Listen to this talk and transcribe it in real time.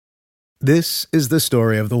This is the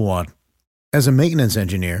story of the one. As a maintenance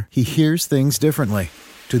engineer, he hears things differently.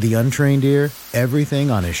 To the untrained ear,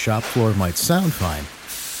 everything on his shop floor might sound fine,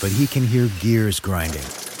 but he can hear gears grinding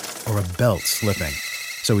or a belt slipping.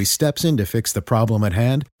 So he steps in to fix the problem at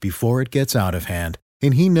hand before it gets out of hand.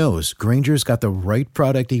 And he knows Grainger's got the right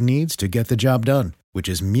product he needs to get the job done, which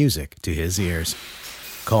is music to his ears.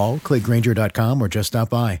 Call, click Grainger.com, or just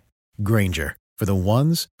stop by. Grainger, for the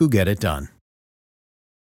ones who get it done.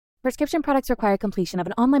 Prescription products require completion of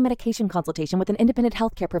an online medication consultation with an independent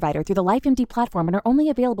healthcare provider through the LifeMD platform and are only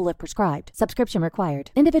available if prescribed. Subscription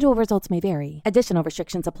required. Individual results may vary. Additional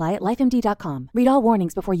restrictions apply at lifemd.com. Read all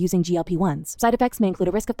warnings before using GLP-1s. Side effects may include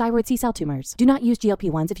a risk of thyroid C-cell tumors. Do not use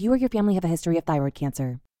GLP-1s if you or your family have a history of thyroid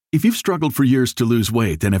cancer. If you've struggled for years to lose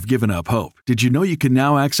weight and have given up hope, did you know you can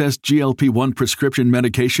now access GLP-1 prescription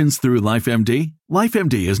medications through LifeMD?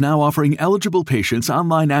 LifeMD is now offering eligible patients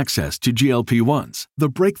online access to GLP-1s, the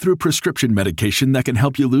breakthrough prescription medication that can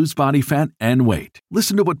help you lose body fat and weight.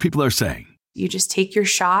 Listen to what people are saying. You just take your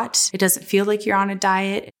shot. It doesn't feel like you're on a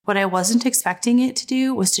diet. What I wasn't expecting it to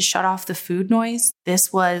do was to shut off the food noise.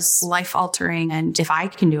 This was life-altering, and if I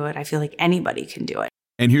can do it, I feel like anybody can do it.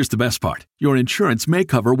 And here's the best part. Your insurance may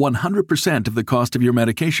cover 100% of the cost of your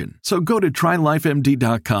medication. So go to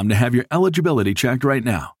TryLifeMD.com to have your eligibility checked right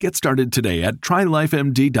now. Get started today at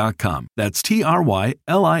TryLifeMD.com. That's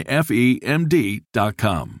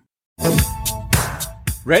TryLifeMD.com.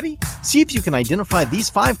 Ready? See if you can identify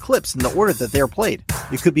these 5 clips in the order that they are played.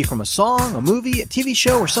 It could be from a song, a movie, a TV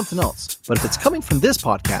show, or something else. But if it's coming from this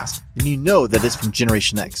podcast, then you know that it's from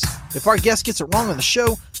Generation X. If our guest gets it wrong on the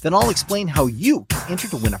show, then I'll explain how you can enter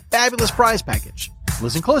to win a fabulous prize package.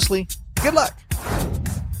 Listen closely. Good luck.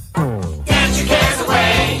 Get your cares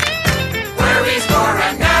away. Worries for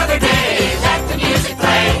another day. Let the music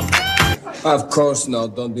play. Of course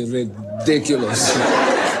not. Don't be ridiculous.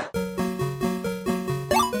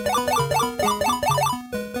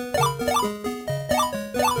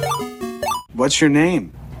 What's your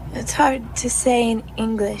name? It's hard to say in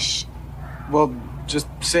English. Well, just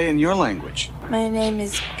say in your language. My name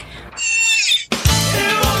is...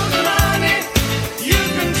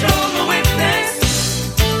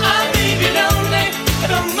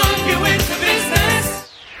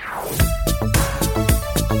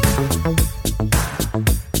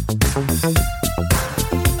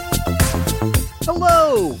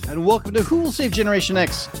 Hello, and welcome to Who Will Save Generation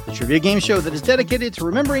X, the trivia game show that is dedicated to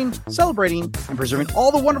remembering, celebrating, and preserving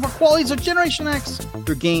all the wonderful qualities of Generation X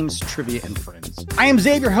through games, trivia, and friends. I am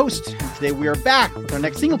Zave, your host, and today we are back with our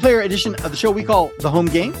next single-player edition of the show we call The Home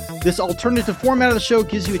Game. This alternative format of the show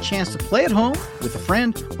gives you a chance to play at home with a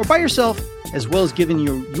friend or by yourself, as well as giving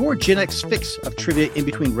you your Gen X fix of trivia in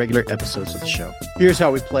between regular episodes of the show. Here's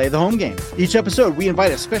how we play the home game. Each episode, we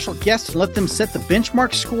invite a special guest and let them set the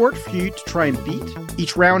benchmark score for you to try and beat.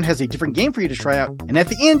 Each round has a different game for you to try out, and at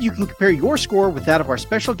the end, you can compare your score with that of our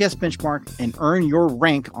special guest benchmark and earn your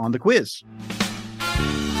rank on the quiz.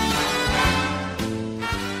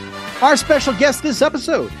 Our special guest this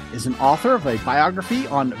episode is an author of a biography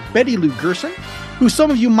on Betty Lou Gerson, who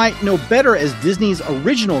some of you might know better as Disney's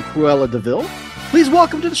original Cruella de Vil. Please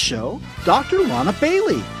welcome to the show, Dr. Lona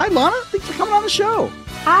Bailey. Hi, Lona. Thanks for coming on the show.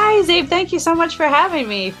 Hi, Zabe. Thank you so much for having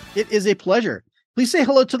me. It is a pleasure. Please say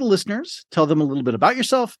hello to the listeners. Tell them a little bit about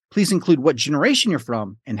yourself. Please include what generation you're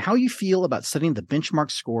from and how you feel about setting the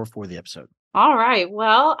benchmark score for the episode. All right.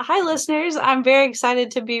 Well, hi, listeners. I'm very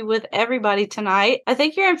excited to be with everybody tonight. I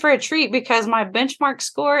think you're in for a treat because my benchmark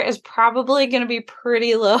score is probably going to be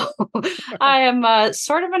pretty low. I am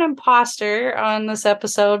sort of an imposter on this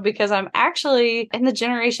episode because I'm actually in the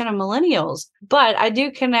generation of millennials, but I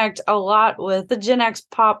do connect a lot with the Gen X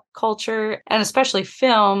pop culture and especially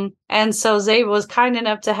film. And so Zabe was kind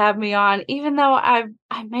enough to have me on, even though I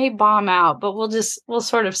may bomb out, but we'll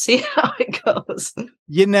sort of see how it goes.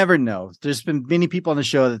 You never know. There's been many people on the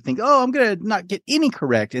show that think, oh, I'm going to not get any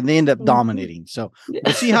correct, and they end up dominating. So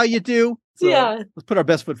we'll see how you do. So yeah. Let's put our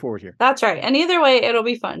best foot forward here. That's right. And either way, it'll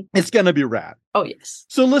be fun. It's going to be rad. Oh, yes.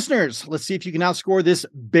 So listeners, let's see if you can outscore this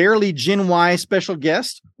barely Gen Y special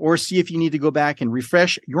guest, or see if you need to go back and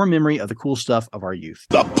refresh your memory of the cool stuff of our youth.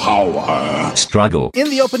 The power struggle. In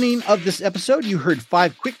the opening of this episode, you heard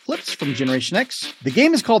 5 quick clips from Generation X. The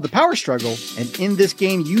game is called The Power Struggle, and in this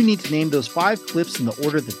game, you need to name those 5 clips in the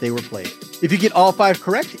order that they were played. If you get all 5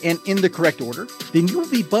 correct and in the correct order, then you will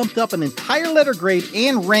be bumped up an entire letter grade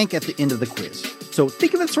and rank at the end of the quiz. So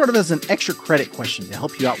think of it sort of as an extra credit question to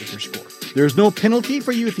help you out with your score. There's no penalty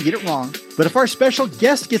for you if you get it wrong, but if our special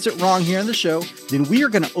guest gets it wrong here on the show, then we are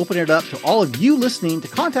going to open it up to all of you listening to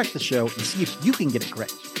contact the show and see if you can get it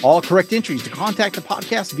correct. All correct entries to contact the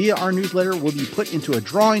podcast via our newsletter will be put into a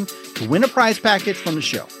drawing to win a prize package from the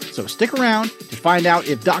show. So stick around to find out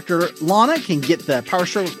if Dr. Lona can get the Power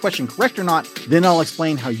Struggle question correct or not. Then I'll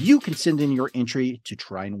explain how you can send in your entry to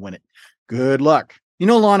try and win it. Good luck. You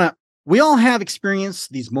know, Lona, we all have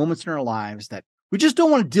experienced these moments in our lives that we just don't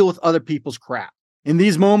want to deal with other people's crap. In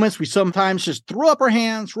these moments, we sometimes just throw up our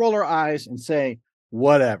hands, roll our eyes, and say,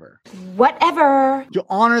 whatever. Whatever. To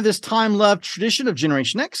honor this time-loved tradition of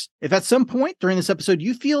Generation X, if at some point during this episode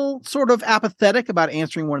you feel sort of apathetic about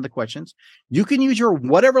answering one of the questions, you can use your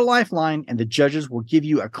whatever lifeline and the judges will give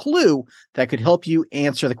you a clue that could help you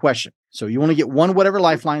answer the question. So you only get one whatever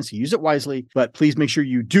lifeline, so use it wisely, but please make sure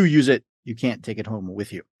you do use it. You can't take it home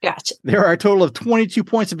with you. Gotcha. There are a total of 22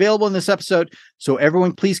 points available in this episode, so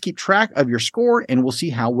everyone please keep track of your score, and we'll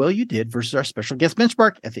see how well you did versus our special guest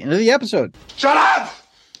benchmark at the end of the episode. Shut up!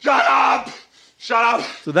 Shut up! Shut up!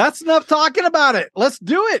 So that's enough talking about it. Let's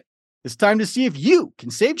do it. It's time to see if you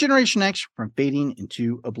can save Generation X from fading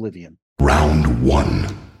into oblivion. Round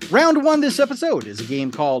 1. Round 1 this episode is a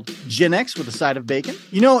game called Gen X with a side of bacon.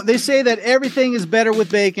 You know, they say that everything is better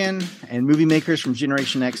with bacon, and movie makers from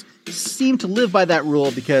Generation X seem to live by that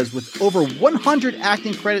rule because with over 100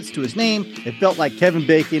 acting credits to his name, it felt like Kevin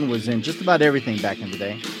Bacon was in just about everything back in the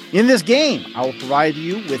day. In this game, I will provide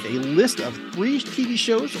you with a list of 3 TV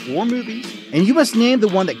shows or movies, and you must name the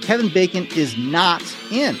one that Kevin Bacon is not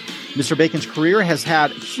in. Mr. Bacon's career has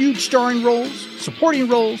had huge starring roles, supporting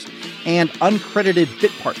roles, and uncredited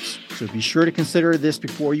bit parts. So be sure to consider this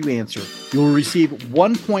before you answer. You will receive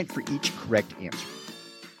 1 point for each correct answer.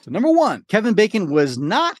 So number 1, Kevin Bacon was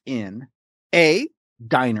not in A,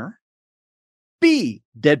 Diner, B,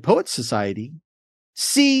 Dead Poets Society,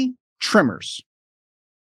 C, Tremors.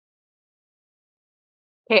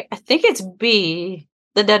 Okay, I think it's B,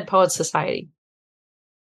 the Dead Poets Society.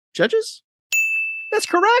 Judges? That's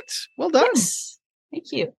correct. Well done. Yes.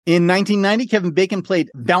 Thank you. In 1990, Kevin Bacon played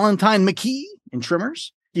Valentine McKee in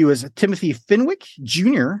Tremors. He was Timothy Fenwick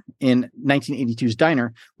Jr. in 1982's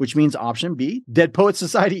Diner, which means option B, Dead Poets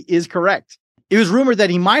Society, is correct. It was rumored that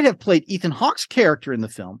he might have played Ethan Hawke's character in the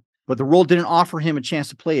film, but the role didn't offer him a chance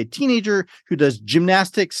to play a teenager who does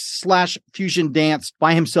gymnastics/fusion dance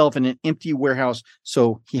by himself in an empty warehouse,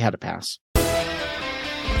 so he had to pass.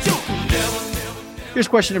 Here's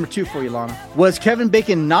question number 2 for you, Lana. Was Kevin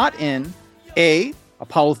Bacon not in A,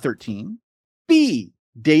 Apollo 13, B,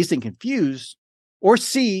 Dazed and Confused, or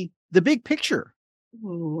C, The Big Picture?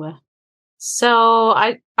 Ooh. So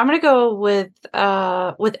I'm going to go with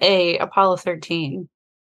A, Apollo 13.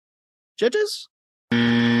 Judges?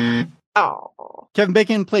 Oh. Kevin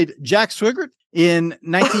Bacon played Jack Swigert in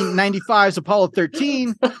 1995's Apollo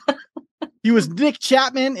 13. He was Nick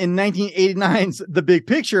Chapman in 1989's The Big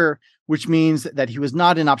Picture, which means that he was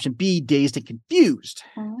not in option B, Dazed and Confused.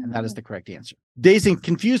 And that is the correct answer. Dazed and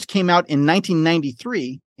Confused came out in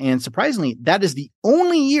 1993. And surprisingly, that is the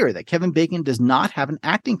only year that Kevin Bacon does not have an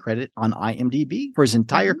acting credit on IMDb for his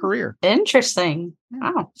entire career. Interesting.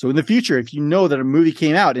 Wow. So in the future, if you know that a movie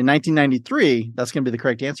came out in 1993, that's going to be the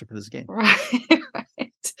correct answer for this game. Right.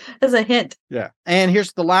 As a hint. Yeah. And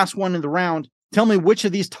here's the last one in the round. Tell me which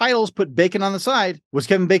of these titles put Bacon on the side. Was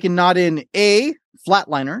Kevin Bacon not in A,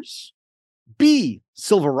 Flatliners, B,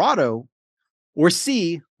 Silverado, or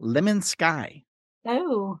C, Lemon Sky?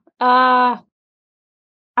 Oh,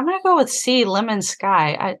 I'm going to go with C, Lemon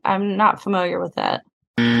Sky. I'm not familiar with that.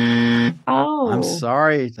 Oh. I'm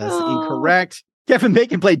sorry. That's incorrect. Kevin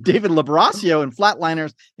Bacon played David Labracio in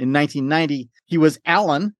Flatliners in 1990. He was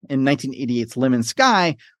Alan in 1988's Lemon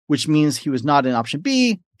Sky, which means he was not in option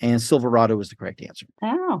B, and Silverado was the correct answer.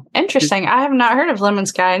 Oh, interesting. I have not heard of Lemon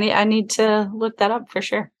Sky. I need to look that up for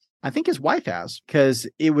sure. I think his wife has, because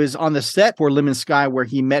it was on the set for Lemon Sky where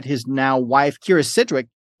he met his now wife, Kira Sedgwick,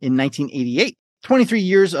 in 1988. 23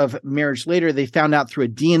 years of marriage later, they found out through a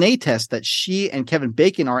DNA test that she and Kevin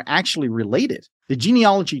Bacon are actually related. The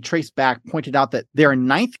genealogy traced back pointed out that they are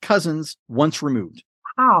 9th cousins once removed.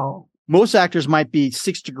 Wow. Most actors might be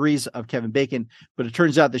 6 degrees of Kevin Bacon, but it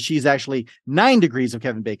turns out that she's actually 9 degrees of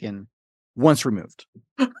Kevin Bacon once removed.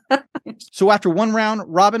 So after one round,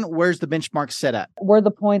 Robin, where's the benchmark set at? Were the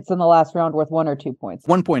points in the last round worth 1 or 2 points?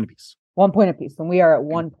 1 point apiece. 1 point apiece. And we are at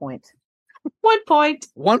 1 point. 1 point.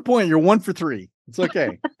 1 point. You're 1 for 3. It's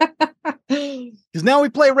okay. Because now we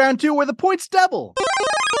play round 2 where the points double.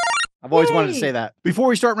 I've always wanted to say that. Before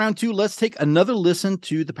we start round 2, let's take another listen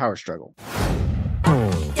to the power struggle.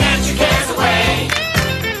 Get your cares away.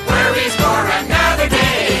 Worries for another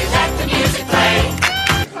day. Let the music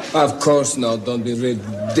play. Of course not. Don't be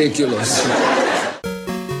ridiculous.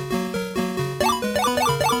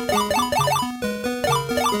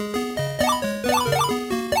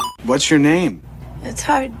 What's your name? It's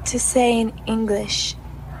hard to say in English.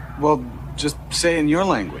 Well, just say in your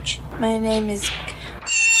language. My name is...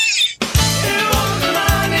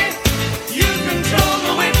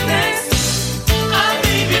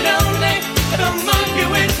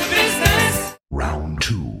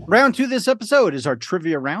 Round two of this episode is our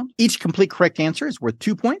trivia round. Each complete correct answer is worth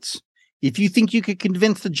 2 points. If you think you could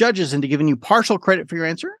convince the judges into giving you partial credit for your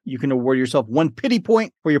answer, you can award yourself 1 pity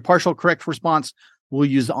point for your partial correct response. We'll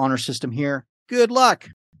use the honor system here. Good luck.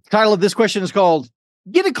 The title of this question is called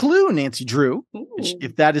Get a Clue, Nancy Drew. Which,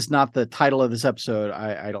 if that is not the title of this episode,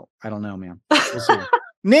 I don't know, man. We'll see.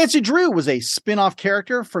 Nancy Drew was a spin-off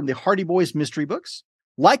character from the Hardy Boys mystery books.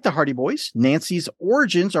 Like the Hardy Boys, Nancy's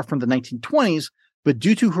origins are from the 1920s, but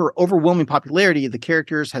due to her overwhelming popularity, the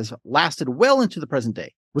characters has lasted well into the present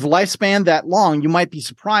day. With a lifespan that long, you might be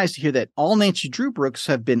surprised to hear that all Nancy Drew books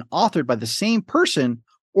have been authored by the same person,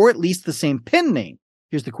 or at least the same pen name.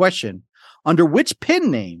 Here's the question. Under which pen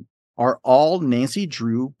name are all Nancy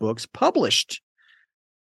Drew books published?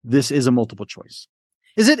 This is a multiple choice.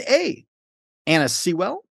 Is it A, Anna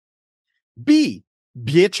Sewell, B,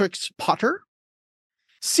 Beatrix Potter,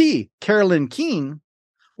 C, Carolyn Keene,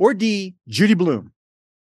 or D, Judy Blume?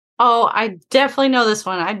 Oh, I definitely know this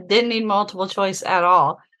one. I didn't need multiple choice at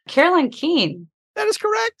all. Carolyn Keene. That is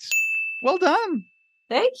correct. Well done.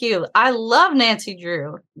 Thank you. I love Nancy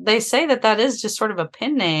Drew. They say that is just sort of a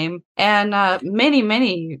pen name, and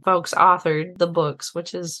many folks authored the books,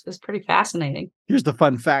 which is pretty fascinating. Here's the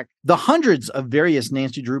fun fact. The hundreds of various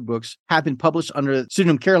Nancy Drew books have been published under the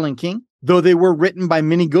pseudonym Carolyn King, though they were written by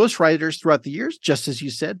many ghostwriters throughout the years, just as you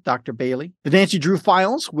said, Dr. Bailey. The Nancy Drew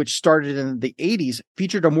Files, which started in the 80s,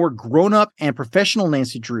 featured a more grown-up and professional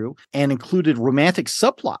Nancy Drew and included romantic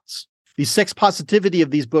subplots. The sex positivity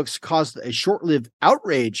of these books caused a short-lived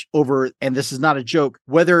outrage over, and this is not a joke,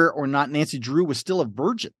 whether or not Nancy Drew was still a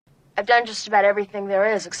virgin. I've done just about everything there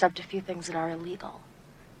is, except a few things that are illegal.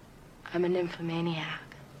 I'm a nymphomaniac.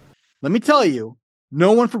 Let me tell you,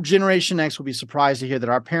 no one from Generation X will be surprised to hear that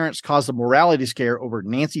our parents caused a morality scare over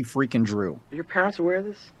Nancy freaking Drew. Are your parents aware of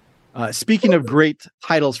this? Speaking of great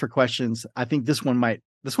titles for questions, I think this one might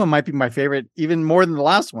be my favorite, even more than the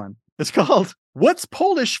last one. It's called What's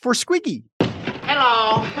Polish for Squiggy?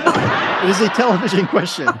 Hello. It is a television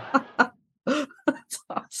question. That's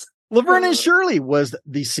awesome. Laverne and Shirley was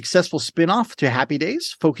the successful spin-off to Happy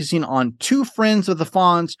Days, focusing on two friends of the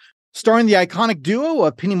Fonz, starring the iconic duo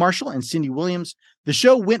of Penny Marshall and Cindy Williams. The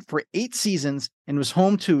show went for 8 seasons and was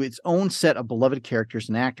home to its own set of beloved characters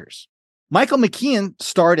and actors. Michael McKean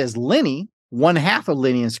starred as Lenny, one half of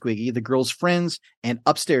Lenny and Squiggy, the girls' friends and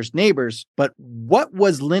upstairs neighbors. But what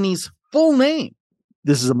was Lenny's full name?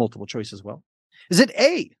 This is a multiple choice as well. Is it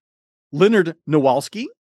A, Leonard Nowalski,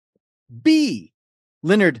 B,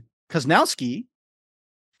 Leonard Koznowski,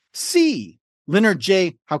 C, Leonard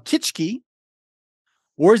J. Haukitschke,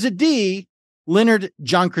 or is it D, Leonard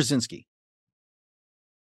John Krasinski?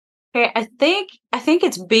 Okay, I think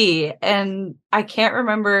it's B, and I can't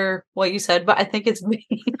remember what you said, but I think it's B.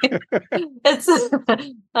 It's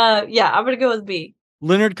I'm gonna go with B.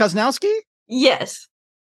 Leonard Koznowski? Yes.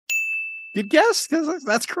 Good guess, because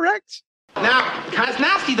that's correct. Now,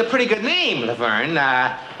 Koznowski's a pretty good name, Laverne.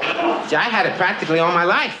 I had it practically all my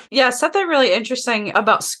life. Yeah, something really interesting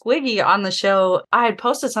about Squiggy on the show. I had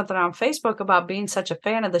posted something on Facebook about being such a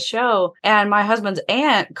fan of the show, and my husband's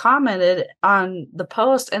aunt commented on the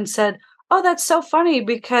post and said, "Oh, that's so funny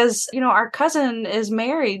because, our cousin is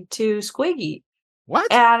married to Squiggy." What?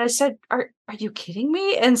 And I said, are you kidding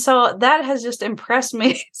me? And so that has just impressed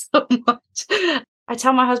me so much. I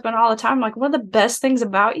tell my husband all the time, like, one of the best things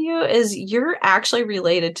about you is you're actually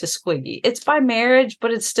related to Squiggy. It's by marriage,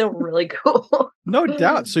 but it's still really cool. No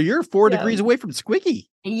doubt. So you're 4 degrees away from Squiggy.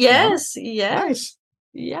 Yes. Yes. Nice.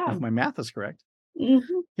 Yeah. If my math is correct.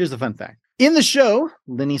 Mm-hmm. Here's the fun fact. In the show,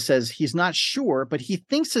 Lenny says he's not sure, but he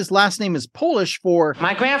thinks his last name is Polish for...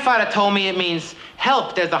 My grandfather told me it means,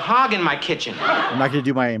 help, there's a hog in my kitchen. I'm not going to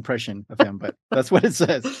do my impression of him, but that's what it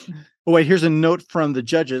says. Oh, wait, here's a note from the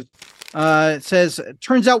judges. It says,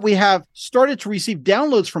 turns out we have started to receive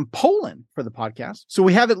downloads from Poland for the podcast. So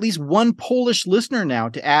we have at least one Polish listener now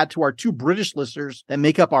to add to our 2 British listeners that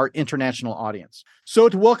make up our international audience. So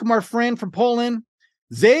to welcome our friend from Poland,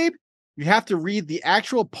 Zabe, you have to read the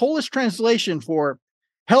actual Polish translation for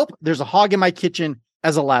help, there's a hog in my kitchen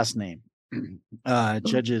as a last name.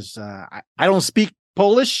 Judges, I don't speak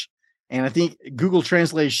Polish, and I think Google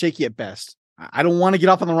Translate is shaky at best. I don't want to get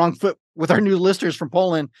off on the wrong foot with our new listeners from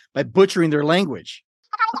Poland by butchering their language.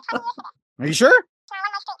 Are you sure?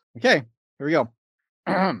 Okay, here we go.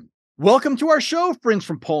 Welcome to our show, friends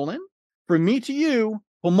from Poland. From me to you,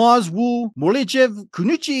 Pomaz wu Molejev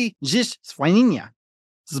Kunuchi Zis Swaninia.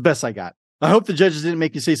 This is the best I got. I hope the judges didn't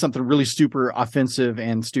make you say something really super offensive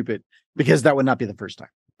and stupid, because that would not be the first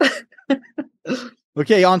time.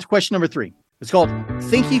 Okay, on to question number 3. It's called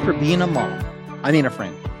Thank You for Being a Mom. I mean a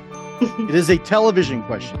friend. It is a television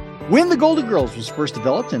question. When The Golden Girls was first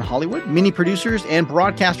developed in Hollywood, many producers and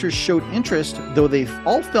broadcasters showed interest, though they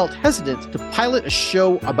all felt hesitant to pilot a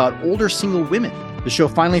show about older single women. The show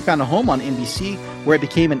finally found a home on NBC, where it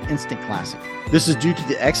became an instant classic. This is due to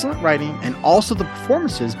the excellent writing and also the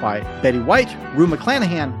performances by Betty White, Rue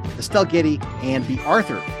McClanahan, Estelle Getty, and Bea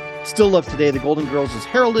Arthur. Still loved today, The Golden Girls is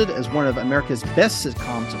heralded as one of America's best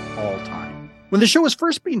sitcoms of all time. When the show was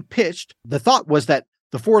first being pitched, the thought was that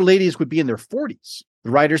the 4 ladies would be in their 40s.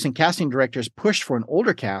 The writers and casting directors pushed for an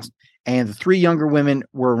older cast, and the 3 younger women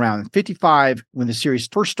were around 55 when the series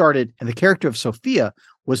first started, and the character of Sophia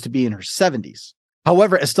was to be in her 70s.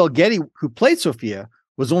 However, Estelle Getty, who played Sophia,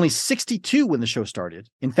 was only 62 when the show started.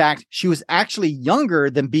 In fact, she was actually younger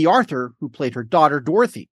than Bea Arthur, who played her daughter,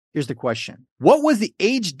 Dorothy. Here's the question. What was the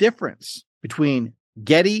age difference between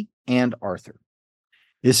Getty and Arthur?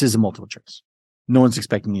 This is a multiple choice. No one's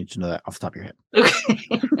expecting you to know that off the top of your head.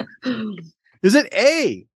 Okay. Is it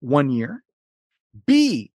A, 1 year,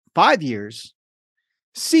 B, 5 years,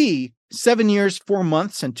 C, 7 years, 4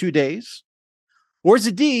 months, and 2 days, or is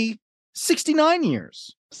it D, 69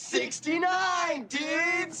 years? 69,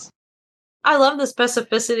 dudes! I love the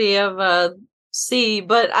specificity of C,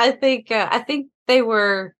 but I think they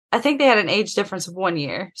had an age difference of 1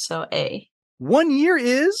 year, so A. 1 year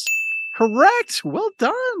is correct. Well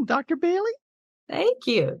done, Dr. Bailey. Thank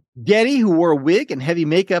you. Getty, who wore a wig and heavy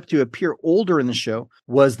makeup to appear older in the show,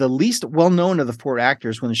 was the least well-known of the 4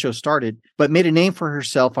 actors when the show started, but made a name for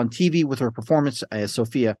herself on TV with her performance as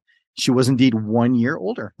Sophia. She was indeed 1 year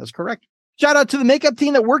older. That's correct. Shout out to the makeup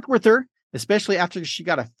team that worked with her, especially after she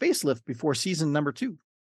got a facelift before season number 2.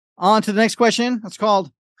 On to the next question. It's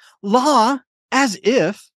called Law as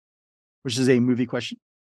If, which is a movie question.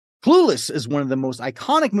 Clueless is one of the most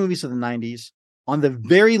iconic movies of the 90s. On the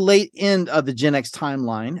very late end of the Gen X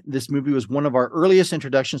timeline, this movie was one of our earliest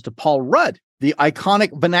introductions to Paul Rudd. The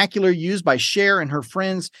iconic vernacular used by Cher and her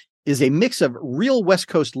friends is a mix of real West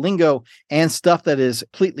Coast lingo and stuff that is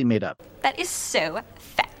completely made up. That is so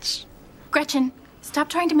fetch. Gretchen, stop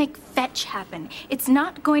trying to make fetch happen. It's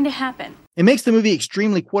not going to happen. It makes the movie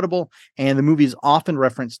extremely quotable, and the movie is often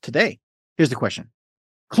referenced today. Here's the question.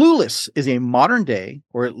 Clueless is a modern day,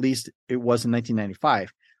 or at least it was in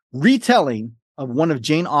 1995, retelling of one of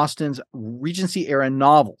Jane Austen's Regency-era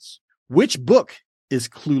novels. Which book is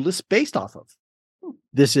Clueless based off of?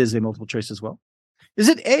 This is a multiple choice as well. Is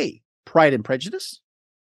it A, Pride and Prejudice,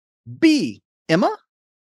 B, Emma,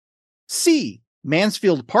 C,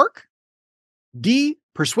 Mansfield Park, D,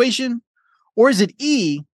 Persuasion, or is it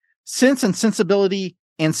E, Sense and Sensibility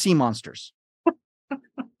and Sea Monsters?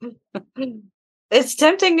 It's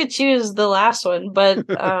tempting to choose the last one, but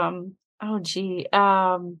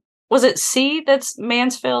was it C that's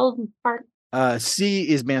Mansfield Park? C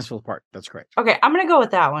is Mansfield Park. That's correct. Okay, I'm going to go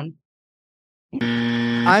with that one.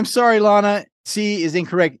 I'm sorry, Lana. C is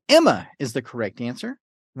incorrect. Emma is the correct answer.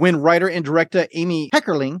 When writer and director Amy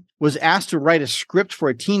Heckerling was asked to write a script for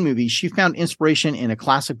a teen movie, she found inspiration in a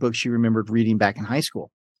classic book she remembered reading back in high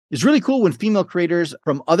school. It's really cool when female creators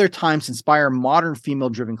from other times inspire modern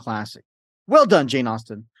female-driven classic. Well done, Jane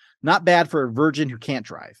Austen. Not bad for a virgin who can't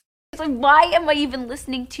drive. It's like, why am I even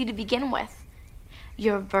listening to you to begin with?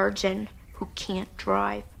 You're a virgin who can't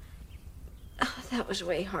drive. Oh, that was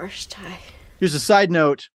way harsh, Ty. Here's a side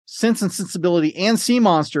note. Sense and Sensibility and Sea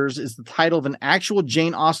Monsters is the title of an actual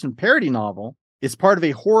Jane Austen parody novel. It's part of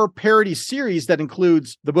a horror parody series that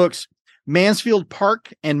includes the books Mansfield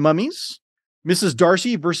Park and Mummies, Mrs.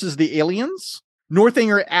 Darcy versus the Aliens,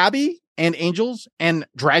 Northanger Abbey and Angels and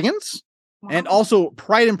Dragons, and also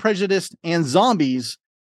Pride and Prejudice and Zombies,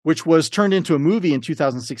 which was turned into a movie in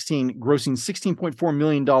 2016, grossing $16.4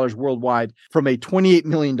 million worldwide from a $28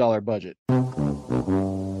 million budget.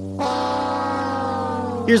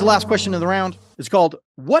 Here's the last question of the round. It's called,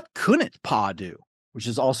 What Couldn't Pa Do? Which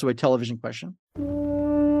is also a television question.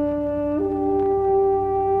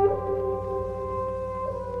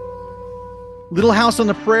 Little House on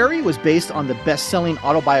the Prairie was based on the best-selling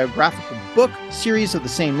autobiographical book series of the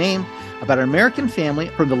same name about an American family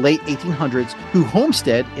from the late 1800s who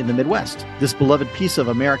homestead in the Midwest. This beloved piece of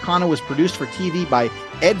Americana was produced for TV by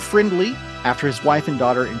Ed Friendly after his wife and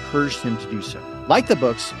daughter encouraged him to do so. Like the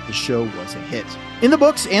books, the show was a hit. In the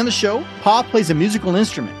books and the show, Pa plays a musical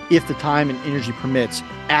instrument, if the time and energy permits,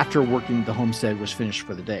 after working the homestead was finished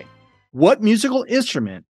for the day. What musical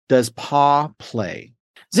instrument does Pa play?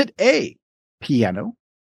 Is it A, piano,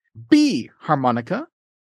 B, harmonica,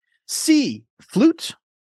 C, flute,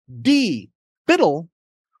 D, fiddle?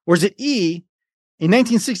 Or is it E, a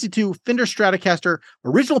 1962 Fender Stratocaster,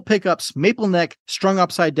 original pickups, maple neck, strung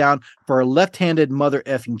upside down for a left-handed mother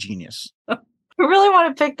effing genius? I really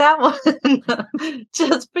want to pick that one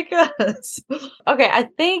just because. Okay, I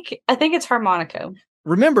think it's harmonica.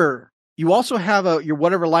 Remember, you also have your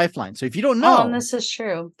whatever lifeline. So if you don't know, and this is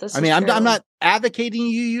true. I'm not advocating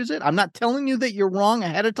you use it. I'm not telling you that you're wrong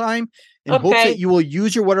ahead of time in hopes that you will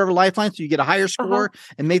use your whatever lifeline so you get a higher score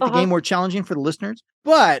and make the game more challenging for the listeners.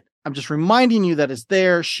 But I'm just reminding you that it's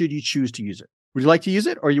there should you choose to use it. Would you like to use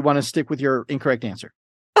it, or you want to stick with your incorrect answer?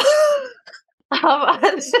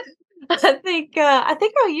 I think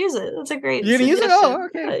I'll use it. That's a great. You're gonna use it? Oh,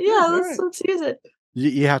 okay. Yeah, let's use it.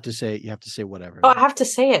 You have to say whatever. Oh, I have to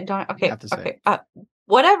say it, don't I? Okay. You have to say it.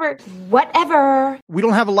 Whatever. We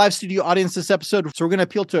don't have a live studio audience this episode, so we're going to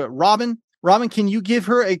appeal to Robin. Robin, can you give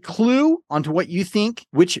her a clue onto what you think?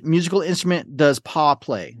 Which musical instrument does Pa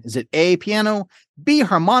play? Is it A, piano, B,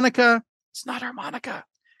 harmonica? It's not harmonica.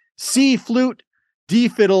 C, flute, D,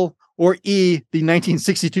 fiddle, or E, the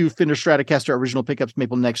 1962 Fender Stratocaster original pickups,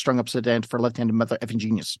 maple neck, strung upside down for left-handed mother effing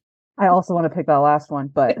genius. I also want to pick that last one,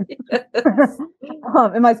 but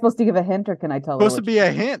am I supposed to give a hint, or can I tell? Supposed to be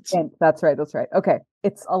a hint. That's right. Okay,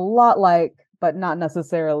 it's a lot like, but not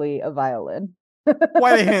necessarily a violin.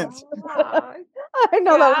 Why a hint? I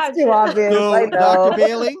know that was too obvious. So, I know. Dr.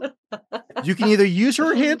 Bailey, you can either use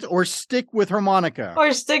her hint or stick with harmonica. Okay,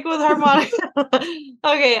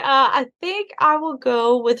 I think I will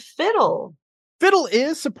go with fiddle. Fiddle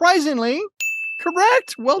is surprisingly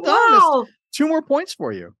correct. Well done. Wow. That's 2 more points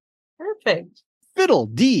for you. Perfect. Fiddle,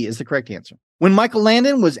 D, is the correct answer. When Michael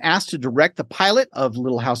Landon was asked to direct the pilot of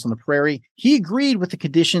Little House on the Prairie, he agreed with the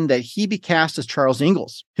condition that he be cast as Charles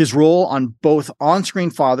Ingalls. His role on both on-screen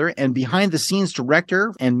father and behind-the-scenes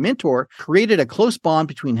director and mentor created a close bond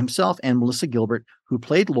between himself and Melissa Gilbert, who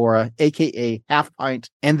played Laura, a.k.a. Half Pint,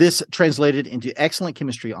 and this translated into excellent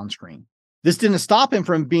chemistry on screen. This didn't stop him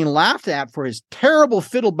from being laughed at for his terrible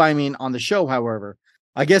fiddle miming on the show, however.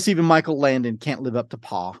 I guess even Michael Landon can't live up to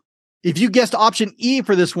Pa. If you guessed option E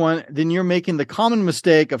for this one, then you're making the common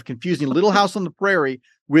mistake of confusing Little House on the Prairie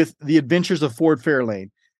with The Adventures of Ford Fairlane.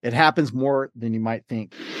 It happens more than you might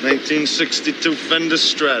think. 1962 Fender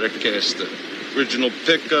Stratocaster. Original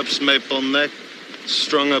pickups, maple neck,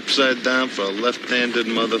 strung upside down for a left-handed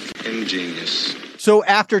motherfucking genius. So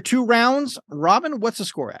after 2 rounds, Robin, what's the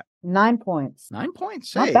score at? 9 points. 9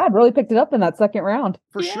 points. Not Hey, bad. Really picked it up in that second round.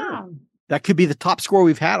 for sure. That could be the top score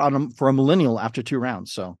we've had on for a millennial after 2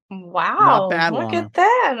 rounds. So Wow. Not bad, Look Lana. at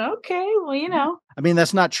that. Okay. Well, you know. I mean,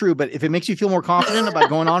 that's not true, but if it makes you feel more confident about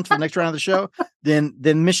going on to the next round of the show, then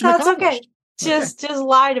mission That's accomplished. okay. Just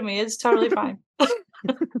lie to me. It's totally fine.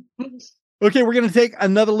 Okay, we're going to take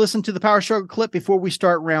another listen to the Power Struggle clip before we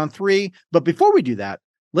start round 3. But before we do that,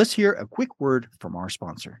 let's hear a quick word from our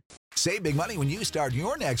sponsor. Save big money when you start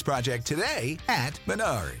your next project today at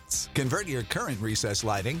Menards. Convert your current recessed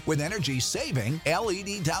lighting with energy-saving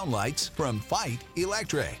LED downlights from Fight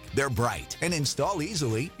Electric. They're bright and install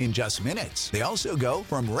easily in just minutes. They also go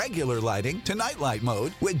from regular lighting to nightlight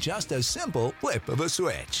mode with just a simple flip of a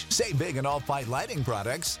switch. Save big on all Fight lighting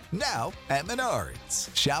products now at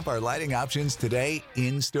Menards. Shop our lighting options today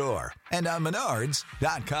in-store and on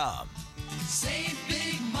Menards.com. Save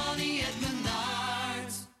big money at Menards.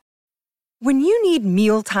 When you need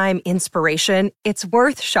mealtime inspiration, it's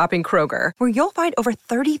worth shopping Kroger, where you'll find over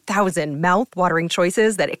 30,000 mouth-watering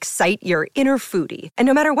choices that excite your inner foodie. And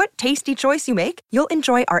no matter what tasty choice you make, you'll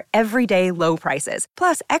enjoy our everyday low prices,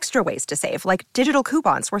 plus extra ways to save, like digital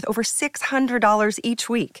coupons worth over $600 each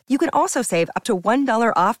week. You can also save up to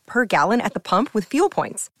 $1 off per gallon at the pump with fuel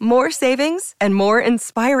points. More savings and more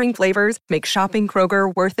inspiring flavors make shopping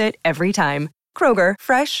Kroger worth it every time. Kroger,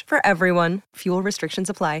 fresh for everyone. Fuel restrictions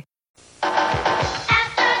apply.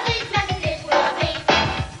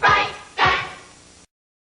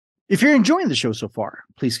 If you're enjoying the show so far,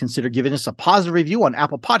 please consider giving us a positive review on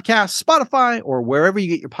Apple Podcasts, Spotify, or wherever you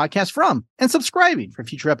get your podcasts from, and subscribing for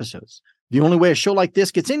future episodes. The only way a show like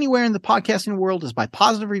this gets anywhere in the podcasting world is by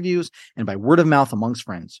positive reviews and by word of mouth amongst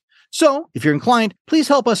friends. So, if you're inclined, please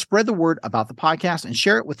help us spread the word about the podcast and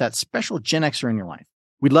share it with that special Gen Xer in your life.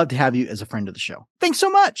 We'd love to have you as a friend of the show. Thanks so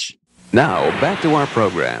much. Now, back to our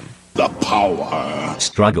program. The Power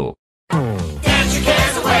Struggle. Dance your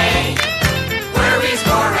cares away. Worries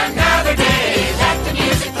for another day. Let the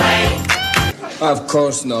music play. Of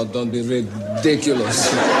course not. Don't be ridiculous.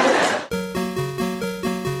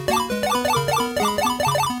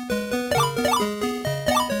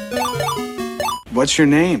 What's your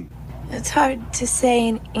name? It's hard to say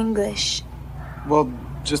in English. Well,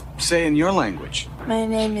 just say in your language. My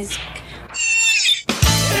name is...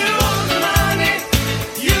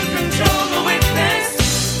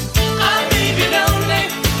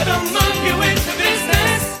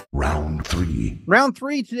 Round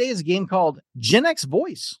 3 today is a game called Gen X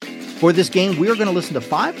Voice. For this game, we are going to listen to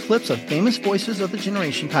 5 clips of famous voices of the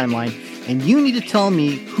generation timeline, and you need to tell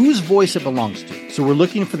me whose voice it belongs to. So we're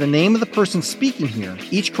looking for the name of the person speaking here.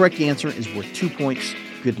 Each correct answer is worth 2 points.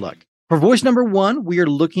 Good luck. For voice number 1, we are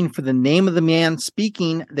looking for the name of the man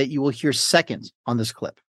speaking that you will hear second on this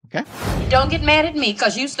clip. Okay? Don't get mad at me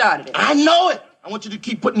because you started it. I know it. I want you to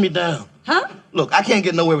keep putting me down. Huh? Look, I can't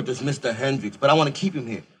get nowhere with this Mr. Hendricks, but I want to keep him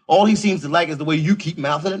here. All he seems to like is the way you keep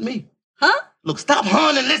mouthing at me. Huh? Look, stop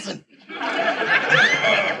hawing and listen.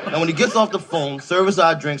 Now, when he gets off the phone, serve us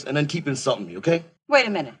our drinks and then keep insulting me, okay? Wait a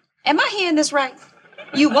minute. Am I hearing this right?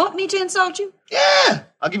 You want me to insult you? Yeah.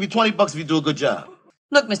 I'll give you $20 if you do a good job.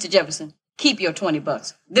 Look, Mr. Jefferson, keep your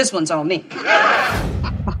 $20. This one's on me.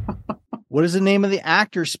 What is the name of the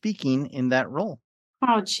actor speaking in that role?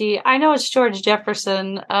 Oh, gee. I know it's George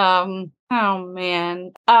Jefferson. Oh,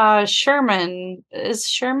 man. Sherman. Is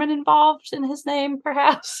Sherman involved in his name,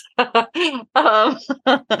 perhaps? Oh,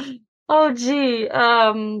 gee.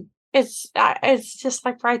 It's just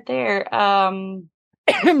like right there.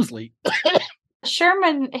 Hemsley.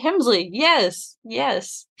 Sherman Hemsley. Yes.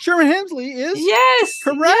 Sherman Hemsley is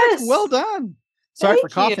correct. Yes. Well done. Sorry Thank for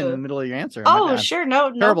coughing you. in the middle of your answer. Oh, sure.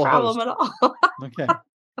 No Terrible problem host. at all.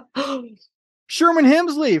 Okay. Sherman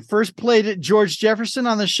Hemsley first played George Jefferson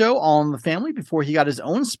on the show All in the Family before he got his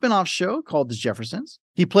own spin-off show called The Jeffersons.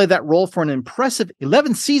 He played that role for an impressive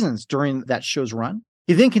 11 seasons during that show's run.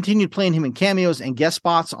 He then continued playing him in cameos and guest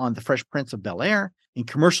spots on The Fresh Prince of Bel-Air, in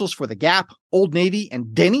commercials for The Gap, Old Navy,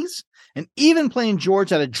 and Denny's, and even playing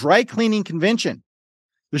George at a dry cleaning convention.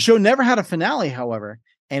 The show never had a finale, however,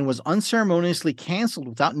 and was unceremoniously canceled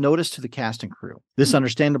without notice to the cast and crew. This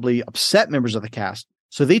understandably upset members of the cast,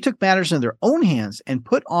 so they took matters in their own hands and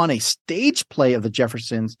put on a stage play of the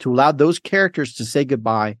Jeffersons to allow those characters to say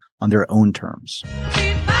goodbye on their own terms.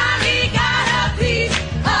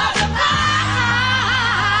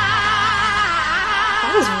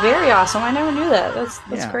 That was very awesome. I never knew that.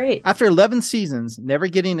 That's great. After 11 seasons, never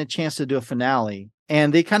getting a chance to do a finale,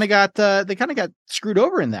 and they kind of got screwed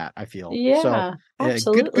over in that, I feel. Yeah, so,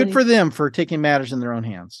 absolutely. Good for them for taking matters in their own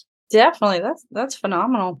hands. Definitely. That's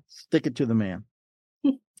phenomenal. Stick it to the man.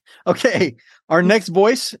 Okay, our next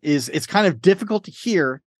voice it's kind of difficult to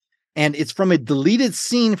hear, and it's from a deleted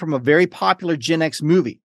scene from a very popular Gen X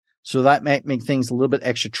movie. So that might make things a little bit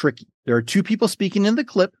extra tricky. There are 2 people speaking in the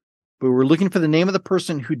clip, but we're looking for the name of the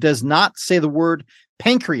person who does not say the word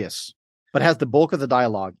pancreas, but has the bulk of the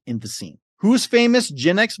dialogue in the scene. Whose famous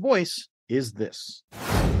Gen X voice is this?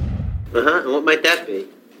 And what might that be?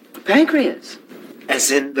 Pancreas.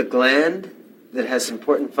 As in the gland that has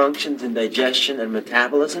important functions in digestion and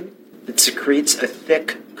metabolism, that secretes a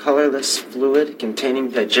thick, colorless fluid containing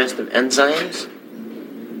digestive enzymes?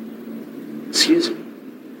 Excuse me.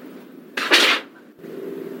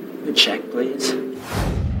 A check, please.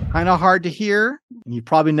 Kind of hard to hear. And you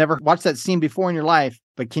probably never watched that scene before in your life,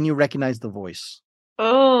 but can you recognize the voice?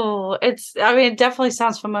 Oh, it definitely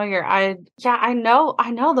sounds familiar. I know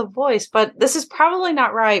the voice, but this is probably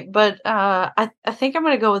not right. But I think I'm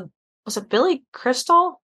going to go with, was it Billy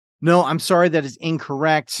Crystal? No, I'm sorry, that is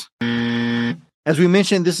incorrect. As we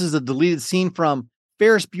mentioned, this is a deleted scene from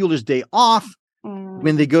Ferris Bueller's Day Off,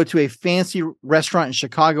 when they go to a fancy restaurant in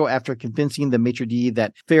Chicago after convincing the maitre d'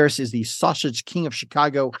 that Ferris is the sausage king of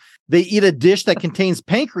Chicago. They eat a dish that contains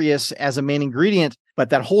pancreas as a main ingredient,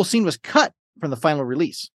 but that whole scene was cut from the final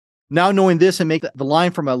release. Now knowing this and make the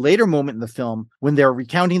line from a later moment in the film when they're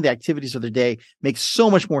recounting the activities of their day makes so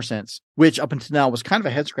much more sense, which up until now was kind of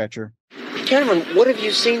a head scratcher. Cameron, what have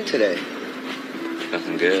you seen today?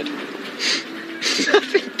 Nothing good.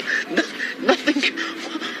 Nothing.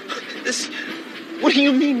 What do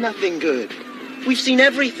you mean nothing good? We've seen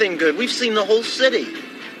everything good. We've seen the whole city.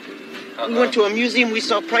 We went to a museum. We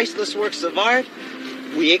saw priceless works of art.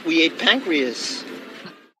 We ate pancreas.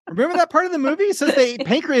 Remember that part of the movie? It says they ate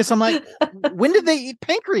pancreas. I'm like, when did they eat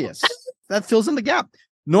pancreas? That fills in the gap.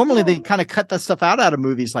 Normally, they kind of cut that stuff out of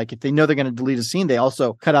movies. Like if they know they're going to delete a scene, they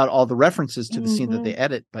also cut out all the references to the scene that they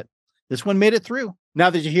edit. But this one made it through. Now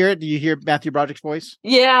that you hear it, do you hear Matthew Broderick's voice?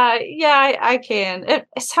 Yeah, I can. It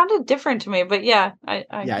sounded different to me, but yeah.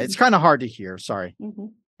 It's kind of hard to hear. Sorry.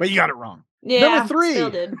 But you got it wrong. Yeah, number 3. Still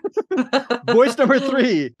did. Voice number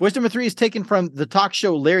 3. Voice number 3 is taken from the talk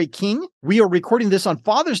show Larry King. We are recording this on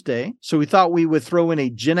Father's Day, so we thought we would throw in a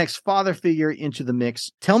Gen X father figure into the mix.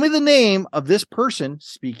 Tell me the name of this person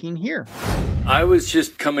speaking here. I was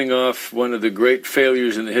just coming off one of the great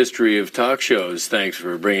failures in the history of talk shows. Thanks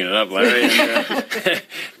for bringing it up, Larry. And,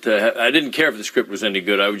 I didn't care if the script was any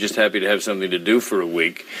good. I was just happy to have something to do for a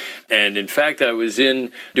week. And in fact, I was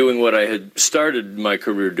in doing what I had started my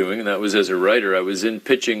career doing, and that was as a writer. I was in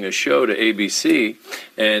pitching a show to ABC,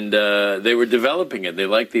 and they were developing it. They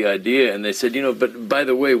liked the idea, and they said, but by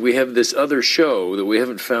the way, we have this other show that we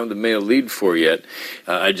haven't found the male lead for yet.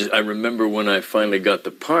 I remember when I finally got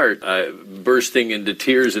the part, bursting into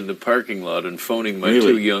tears in the parking lot and phoning my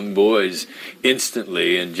two young boys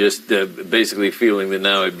instantly, and just basically feeling that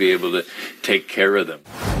now I'd be able to take care of them.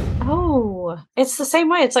 Oh, it's the same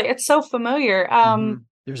way. It's like, it's so familiar.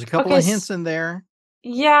 There's a couple of hints in there.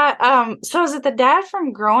 Yeah. So is it the dad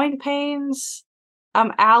from Growing Pains?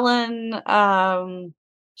 Alan,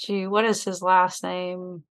 what is his last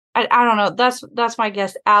name? I don't know. That's my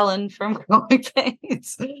guess. Alan from Growing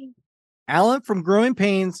Pains. Alan from Growing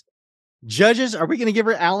Pains. Judges, are we going to give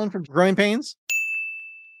her Alan from Growing Pains?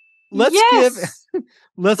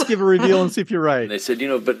 Let's give a reveal and see if you're right. And they said,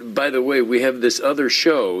 but by the way, we have this other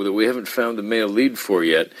show that we haven't found the male lead for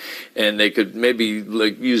yet, and they could maybe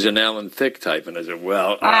use an Alan Thicke type. And I said,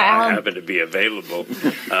 well, I happen to be available.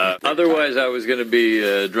 Otherwise, I was going to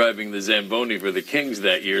be driving the Zamboni for the Kings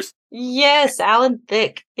that year. Yes, Alan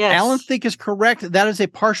Thicke. Yes, Alan Thicke is correct. That is a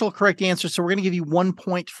partial correct answer, so we're going to give you 1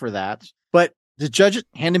 point for that. But the judge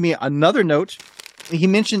handed me another note. He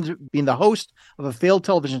mentioned being the host of a failed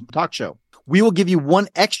television talk show. We will give you 1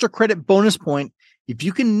 extra credit bonus point if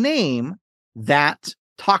you can name that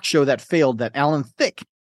talk show that failed that Alan Thicke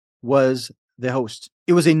was the host.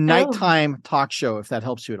 It was a nighttime talk show, if that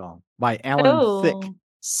helps you at all, by Alan Thicke.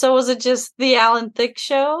 So was it just the Alan Thicke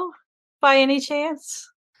show by any chance?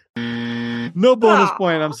 No bonus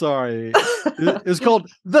point, I'm sorry. It was called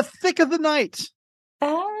The Thick of the Night.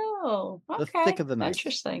 Oh, okay. The Thick of the Night.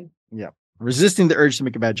 Interesting. Yeah. Resisting the urge to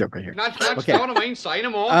make a bad joke right here. Okay.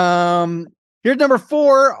 Here's number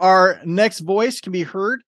 4. Our next voice can be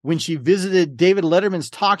heard when she visited David Letterman's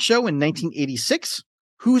talk show in 1986.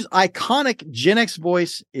 Whose iconic Gen X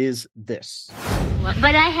voice is this?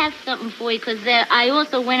 But I have something for you, because I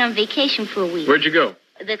also went on vacation for a week. Where'd you go?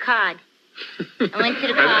 The cod. I went to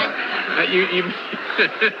the cod. I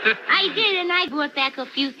did, and I brought back a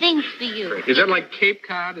few things for you. Is that like Cape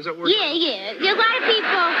Cod? Is that where? Yeah.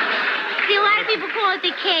 A lot of people call it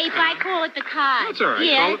the Cape. I call it the cod. That's all right.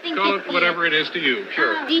 Yeah, call it whatever it is to you.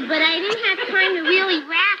 Sure. But I didn't have time to really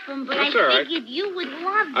wrap them. But That's I figured you would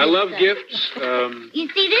love this. I love stuff. gifts. You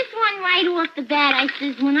see, this one right off the bat, I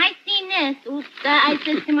says, when I seen this, I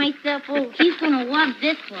says to myself, oh, he's gonna love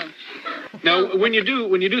this one. Now, when you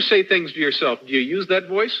do say things to yourself, do you use that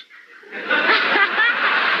voice?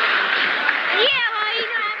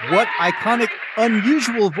 What iconic,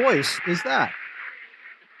 unusual voice is that?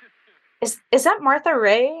 Is that Martha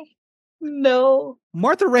Ray? No.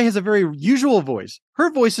 Martha Ray has a very usual voice.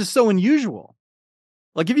 Her voice is so unusual.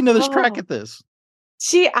 I'll give you another crack at this.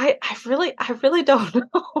 Gee, I really don't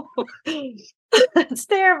know. It's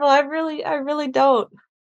terrible. I really don't.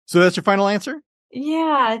 So that's your final answer?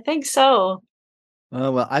 Yeah, I think so.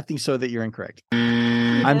 Well, I think so that you're incorrect.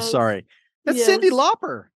 Yes. I'm sorry. That's Cyndi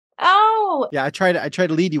Lauper. Oh. Yeah, I try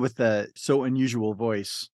to lead you with the so unusual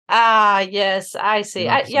voice. Yes, I see.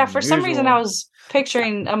 For some reason I was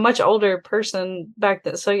picturing a much older person back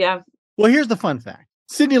then. So yeah. Well, here's the fun fact.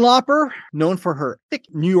 Cyndi Lauper, known for her thick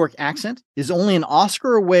New York accent, is only an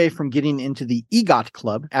Oscar away from getting into the EGOT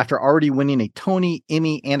club after already winning a Tony,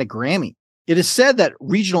 Emmy, and a Grammy. It is said that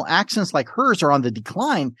regional accents like hers are on the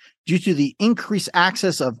decline due to the increased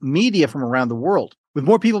access of media from around the world. With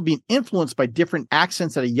more people being influenced by different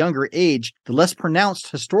accents at a younger age, the less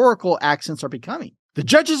pronounced historical accents are becoming. The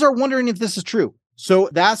judges are wondering if this is true. So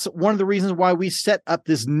that's one of the reasons why we set up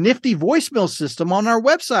this nifty voicemail system on our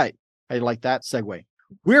website. I like that segue.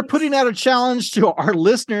 We're putting out a challenge to our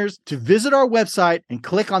listeners to visit our website and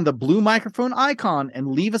click on the blue microphone icon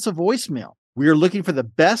and leave us a voicemail. We are looking for the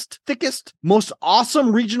best, thickest, most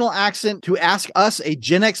awesome regional accent to ask us a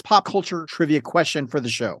Gen X pop culture trivia question for the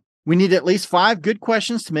show. We need at least 5 good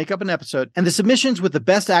questions to make up an episode, and the submissions with the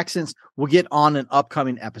best accents will get on an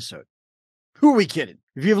upcoming episode. Who are we kidding?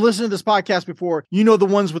 If you've listened to this podcast before, you know the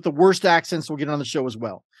ones with the worst accents will get on the show as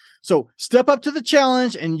well. So step up to the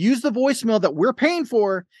challenge and use the voicemail that we're paying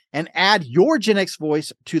for and add your Gen X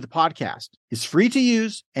voice to the podcast. It's free to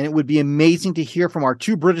use, and it would be amazing to hear from our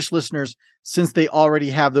 2 British listeners since they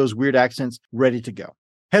already have those weird accents ready to go.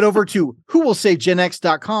 Head over to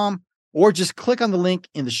whowillsavegenx.com or just click on the link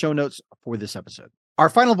in the show notes for this episode. Our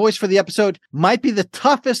final voice for the episode might be the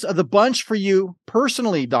toughest of the bunch for you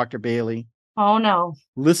personally, Dr. Bailey. Oh, no.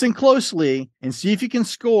 Listen closely and see if you can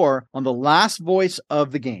score on the last voice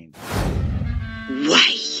of the game. Why,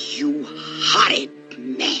 you horrid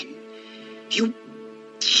man. You.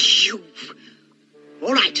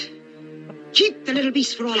 All right. Keep the little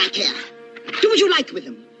beasts for all I care. Do what you like with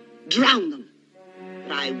them. Drown them.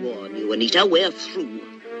 But I warn you, Anita, we're through.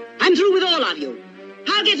 I'm through with all of you.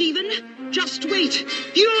 I'll get even. Just wait.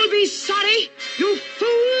 You'll be sorry. You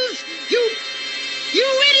fools. You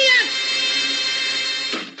idiots!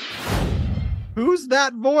 Who's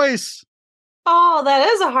that voice? Oh, that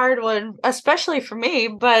is a hard one, especially for me,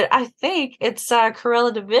 but I think it's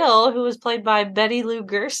Cruella de Vil, who was played by Betty Lou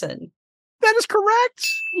Gerson. That is correct.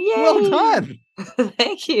 Yay! Well done.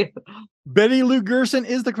 Thank you. Betty Lou Gerson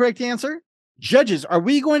is the correct answer. Judges, are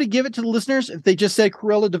we going to give it to the listeners if they just said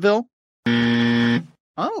Cruella de Vil?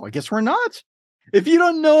 Oh, I guess we're not. If you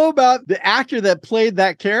don't know about the actor that played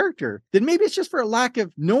that character, then maybe it's just for a lack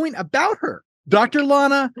of knowing about her. Dr.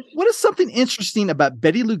 Lana, what is something interesting about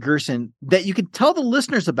Betty Lou Gerson that you can tell the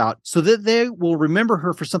listeners about so that they will remember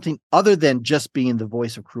her for something other than just being the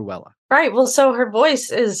voice of Cruella? Right. Well, so her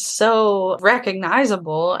voice is so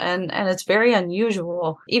recognizable and it's very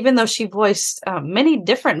unusual, even though she voiced many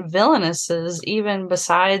different villainesses, even